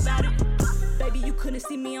you really about it. Baby, you couldn't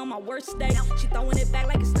see me on my worst day. She throwing it back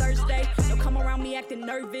like it's Thursday. Don't come around me acting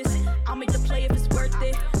nervous. I'll make the play if it's worth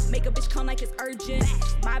it. Make a bitch come like it's urgent.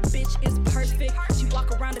 My bitch is perfect. She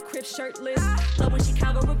walk around the crib shirtless. Love when she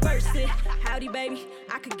cowgirl reverse it. Howdy, baby.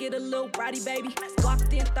 I could get a little rowdy, baby.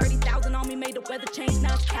 Walked in 30,000 on me, made the weather change.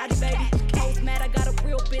 Now it's cloudy, baby. Hoes mad, I got a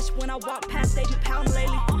real bitch. When I walk past, they be pounding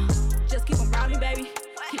lately. Just keep them rowdy, baby.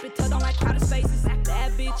 Keep it tucked on like crowded spaces.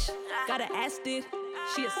 Bad bitch, gotta ask it.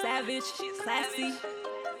 She a savage, classy,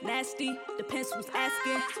 nasty, depends who's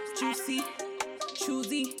asking. Juicy,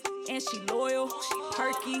 choosy, and she loyal. She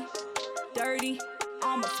perky, dirty,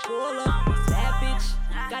 I'm a spoiler. Bad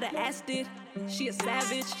bitch, gotta ask it. She a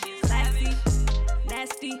savage, classy,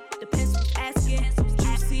 nasty, depends who's asking.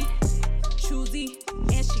 Juicy, choosy,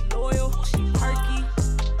 and she loyal. She perky,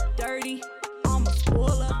 dirty, I'm a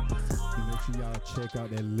spoiler. Make sure y'all check out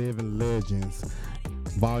that Livin Legends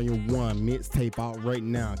Volume 1 mixtape out right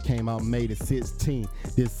now. Came out May the 16th.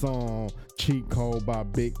 This song Cheat Code by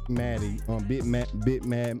Big Maddie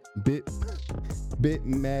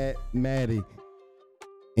Maddie.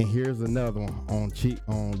 And here's another one on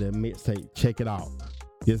the mixtape. Check it out.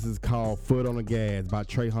 This is called Foot on the Gas by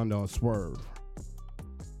Trey Hunter on Swerve.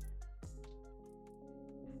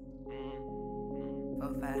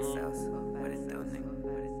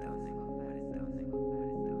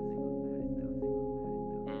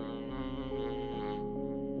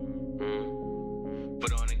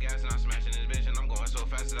 Put on the gas and I'm smashing this bitch and I'm going so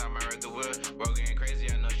fast that I might wreck the wheel. Bro getting crazy,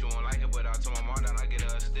 I know she won't like it, but I told my mom that I get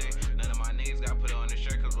her a stick. None of my niggas got put on the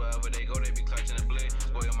shirt, cause wherever they go, they be clutching the blick.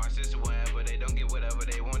 Spoil my sister whenever they don't get whatever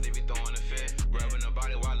they want, they be throwing a fit. Rubbing her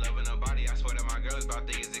body while loving her body, I swear that my girls about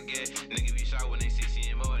thick as it get. Niggas be shot when they see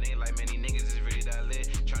CMO, it ain't like many niggas is really that lit.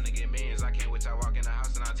 Trying to get millions, I can't wait till I walk in the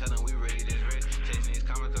house and I tell them we really this rich. Chasing these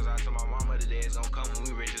comments cause I told my mama the day is gonna come when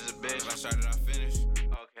we rich as a bitch. I started, I finished.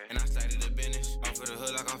 And I started the business. Off of the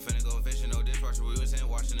hood like I'm finna go fishing. No dishwasher, we was in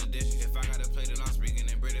washing the dishes. If I got a plate and I'm speaking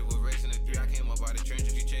in British, we're racing the 3. I came up out the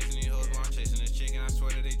trenches. You chasing these hoes while I'm chasing this chicken. I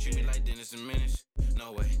swear that they treat me like Dennis and Menace.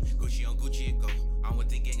 No way, Gucci on Gucci it go. I'm with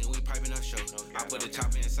the gang and we piping up shows. I put a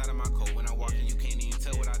chopper inside of my coat. When I walk in, you can't even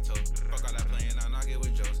tell what I told. Fuck all that playing, I knock it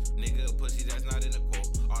with jokes. Nigga a pussy that's not in the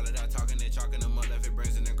quote. All of that talking, they chalking them up. Left it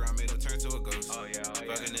brains in the ground, made them turn to a ghost.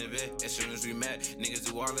 Fucking in bed, as soon as we met. Niggas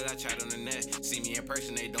do all of that chat on the net. See me in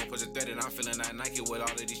person, they don't push a threat. And I'm feeling that Nike with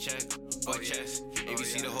all of these checks. Fuck checks. If you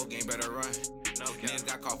see the whole game, better run. Niggas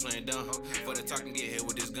got caught playing dumb. For the talk and get hit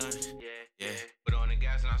with this gun. Yeah. Put on the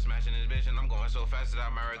gas and I'm smashing this bitch and I'm going so fast that I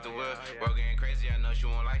might wreck the wheel. Bro getting crazy, I know she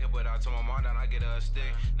won't like it, but I told my mom that I get her a stick.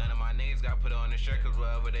 None of my niggas got put on the shirt, cause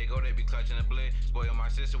wherever they go, they be clutching the blick. Spoil my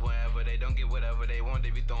sister whenever they don't get whatever they want, they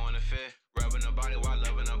be throwing a fit. Rubbing her body while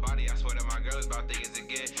loving her body, I swear that my girls about thick as it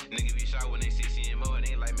get. Niggas be shot when they see CMO, it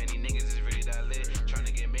ain't like many niggas is really that lit. Trying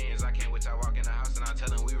to get millions, I can't wait till I walk in the house and I tell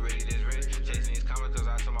them we really this rich. Chasing these comments cause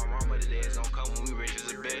I told my mama the day is gonna come when we rich as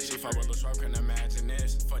a bitch. She fuck with Lil Stroke, couldn't imagine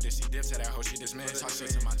this. Fuck this, she dips to that hoe, she dismissed. Talk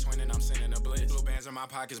shit to my twin and I'm sending a blitz. Blue bands in my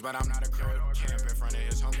pockets, but I'm not a crib. Camp in front of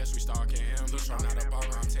his home, guess we stalking him. Lil Stroke not a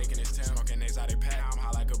baller, I'm taking his Tim. Smoking exotic pack, I'm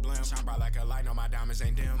high like a blimp. Shine bright like a light, no my diamonds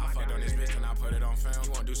ain't dim. I fucked on this bitch and I put it on film.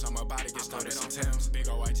 You won't do something about it, get started some Tims. Big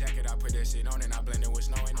old white jacket, I put that shit on and I blend it with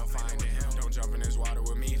snow, ain't no finding him. Don't jump in this water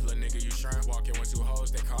with me, little nigga, you shrimp. Walking with 2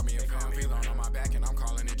 hoes, they call me a film. V-Lone on my back and I'm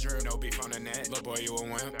calling it drip. No beef on the net, little boy, you a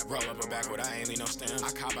wimp. Roll up a backwood, I ain't leave no stems.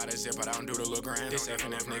 I cop out a zip, but I don't do the little grand. This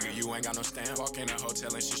F&F nigga, you ain't got no stamp. Walk in a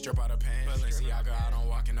hotel and she strip out her pants.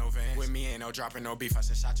 with me, ain't no dropping no beef. I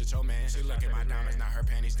said, shot your toe, man. She look at my diamonds, not her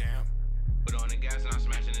panties down. Put on the gas and I'm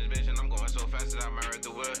smashing this bitch and I'm going so fast that I murdered the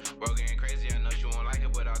wood. Bro getting crazy, I know she won't like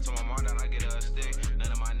it, but I told my mom that I get her a stick.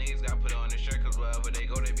 None of my niggas got put on the shirt, cause wherever they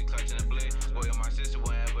go, they be clutching the blick. Spoil my sister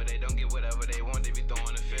whenever they don't get whatever they want, they be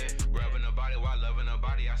throwing a fit. Rubbing her body while loving her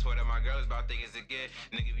body, I swear that my girl is about thick as a get.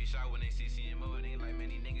 Niggas be shot when they see CMO, it ain't like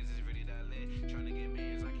many niggas is really that lit. Trying to get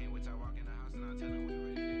mans, I can't wait till I walk in the house and I tell them we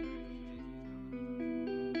ready to do.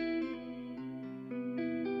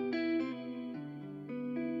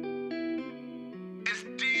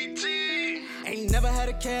 Ain't never had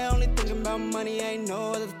a care, only thinking about money. Ain't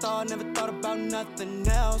no other thought, never thought about nothing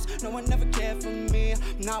else. No one never cared for me,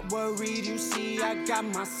 not worried, you see, I got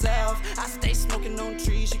myself. I stay smoking on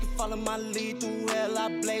trees, you can follow my lead through hell,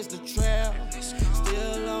 I blaze the trail.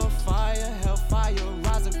 Still on fire, hellfire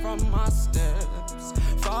rising from my steps.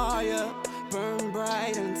 Fire, burn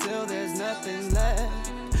bright until there's nothing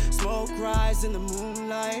left. Smoke rise in the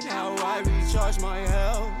moonlight, how I recharge my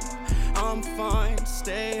health. I'm fine,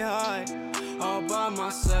 stay high, all by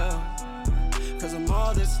myself. Cause I'm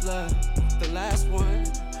all that's left, the last one.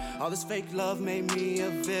 All this fake love made me a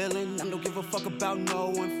villain. I don't give a fuck about no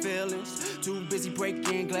one feelings. Too busy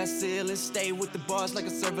breaking glass ceilings. Stay with the bars like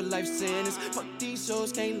a server life sentence. Fuck these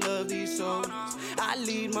shows, can't love these souls. I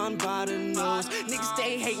lead mine by the nose. Niggas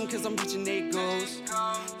stay hating cause I'm reaching their goals.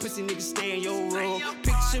 Pussy niggas stay in your role.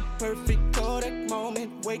 Picture perfect Kodak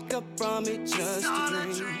moment. Wake up from it just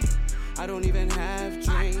a dream. I don't even have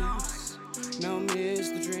dreams. No, miss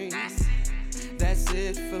the dream. That's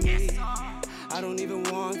it for me. I don't even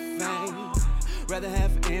want fame. Rather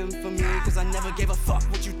have infamy, cause I never gave a fuck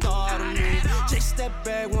what you thought of me. Chase that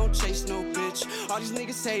bag, won't chase no bitch. All these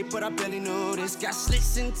niggas hate, but I barely notice. Got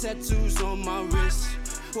slits and tattoos on my wrist.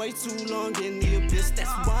 Way too long in the abyss.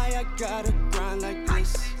 That's why I gotta grind like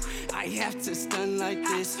this. I have to stun like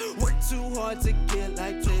this. Work too hard to get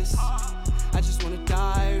like this. I just wanna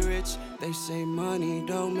die rich. They say money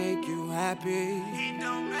don't make you happy,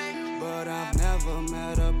 but I've never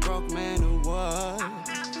met a broke man who was.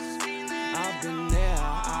 I've been there,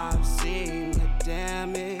 I've seen the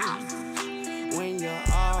damage. When your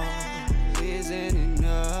all isn't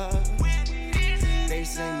enough. They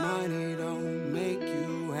say money don't make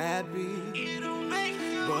you happy,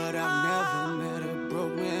 but I've never met a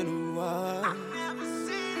broke man who was.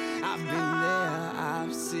 I've been there,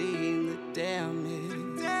 I've seen the damage.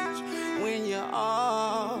 When your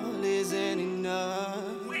all isn't enough.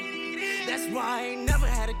 That's why I ain't never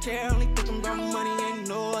had a care, only thinking about money. Ain't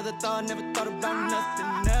no other thought, never thought about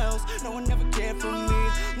nothing else. No one ever cared for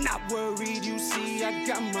me, not worried, you see, I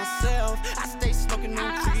got myself. I stay smoking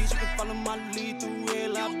on trees, you can follow my lead through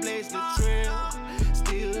hell, I blaze the trail.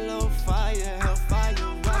 Still on fire, hellfire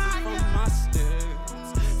rising from my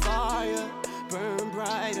steps. Fire, burn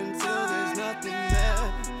bright until there's nothing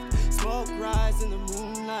left. Smoke rise in the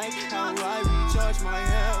moonlight, how I recharge my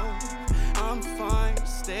health. I'm fine,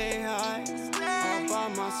 stay high, all by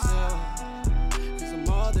myself. Cause I'm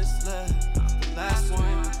all that's left, the last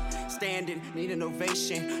one. Standing, need an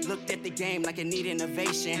ovation. Looked at the game like it need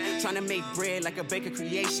innovation. Trying to make bread like a baker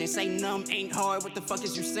creation. Say numb ain't hard, what the fuck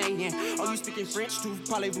is you saying? Oh, you speaking French too?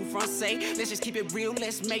 Parlez-vous français? Let's just keep it real,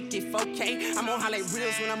 let's make it okay. I'm on highlight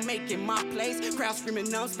reels when I'm making my plays. Crowd screaming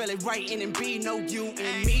numb, spell it right, N and B. No you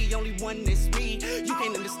and me, only one is me. You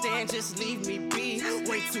can't understand, just leave me be.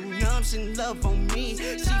 Way too numb, she love on me.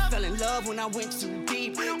 She fell in love when I went too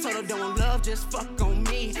deep. Told her don't love, just fuck on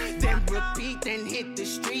me. Then repeat, then hit the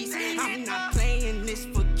streets. I'm not playing this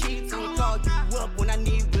for keeps. I'ma call you up when I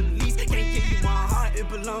need release. Can't give you my heart, it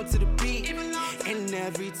belongs to the beat. And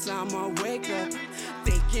every time I wake up,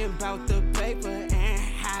 thinking about the paper and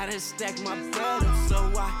how to stack my bread up. So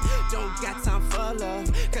I don't got time for love,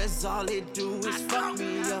 cause all it do is fuck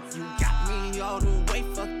me up. You got me all the way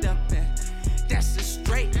fucked up, and that's a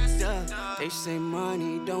straight dub. They say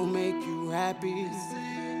money don't make you happy,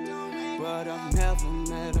 but I've never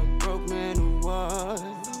met a broke man who was.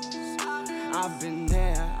 I've been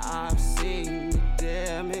there, I've seen the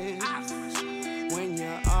damage. When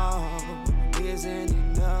your all isn't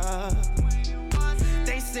enough.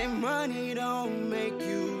 They say money don't make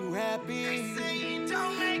you happy,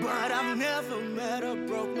 but I've never met a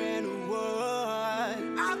broke man who was.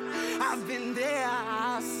 I've been there,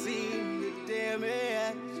 I've seen the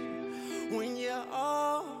damage. When your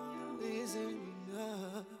all isn't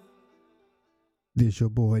enough. This your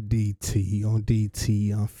boy DT on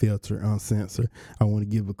DT Unfiltered, Uncensored. I want to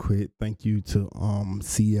give a quick thank you to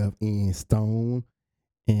CFN Stone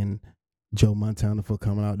and Joe Montana for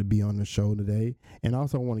coming out to be on the show today. And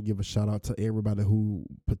also I want to give a shout out to everybody who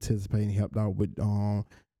participated and helped out with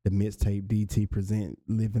the Mixtape DT Present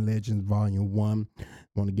Livin Legends Volume 1.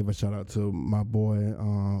 Want to give a shout out to my boy,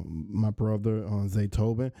 my brother, Zay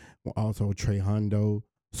Tobin. Also Trey Hondo,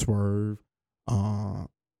 Swerve, I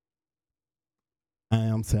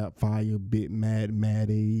Am Sapphire, Big Mad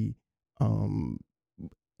Maddie,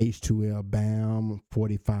 H2L Bam,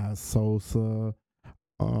 45 Sosa,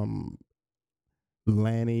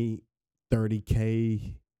 Lanny,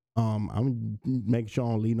 30K. I'm making sure I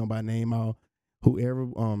don't leave nobody name out. Whoever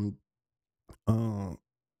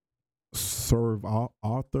serve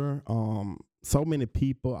author. So many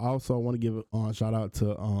people. I also want to give a shout out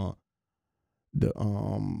to the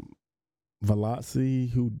Velocity,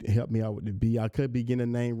 who helped me out with the beat. I could be getting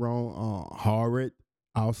the name wrong. Harrod.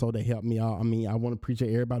 Also, they helped me out. I mean, I want to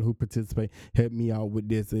appreciate everybody who participated, helped me out with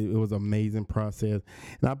this. It was an amazing process.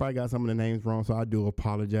 And I probably got some of the names wrong, so I do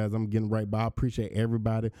apologize. I'm getting right, but I appreciate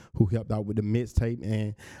everybody who helped out with the mixtape.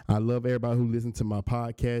 And I love everybody who listened to my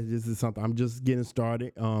podcast. This is something I'm just getting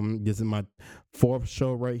started. This is my 4th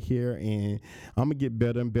show right here, and I'm going to get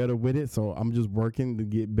better and better with it. So I'm just working to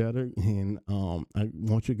get better. And I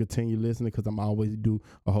want you to continue listening because I'm always do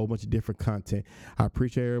a whole bunch of different content. I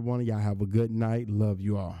appreciate everyone. Y'all have a good night. Love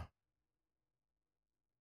you all.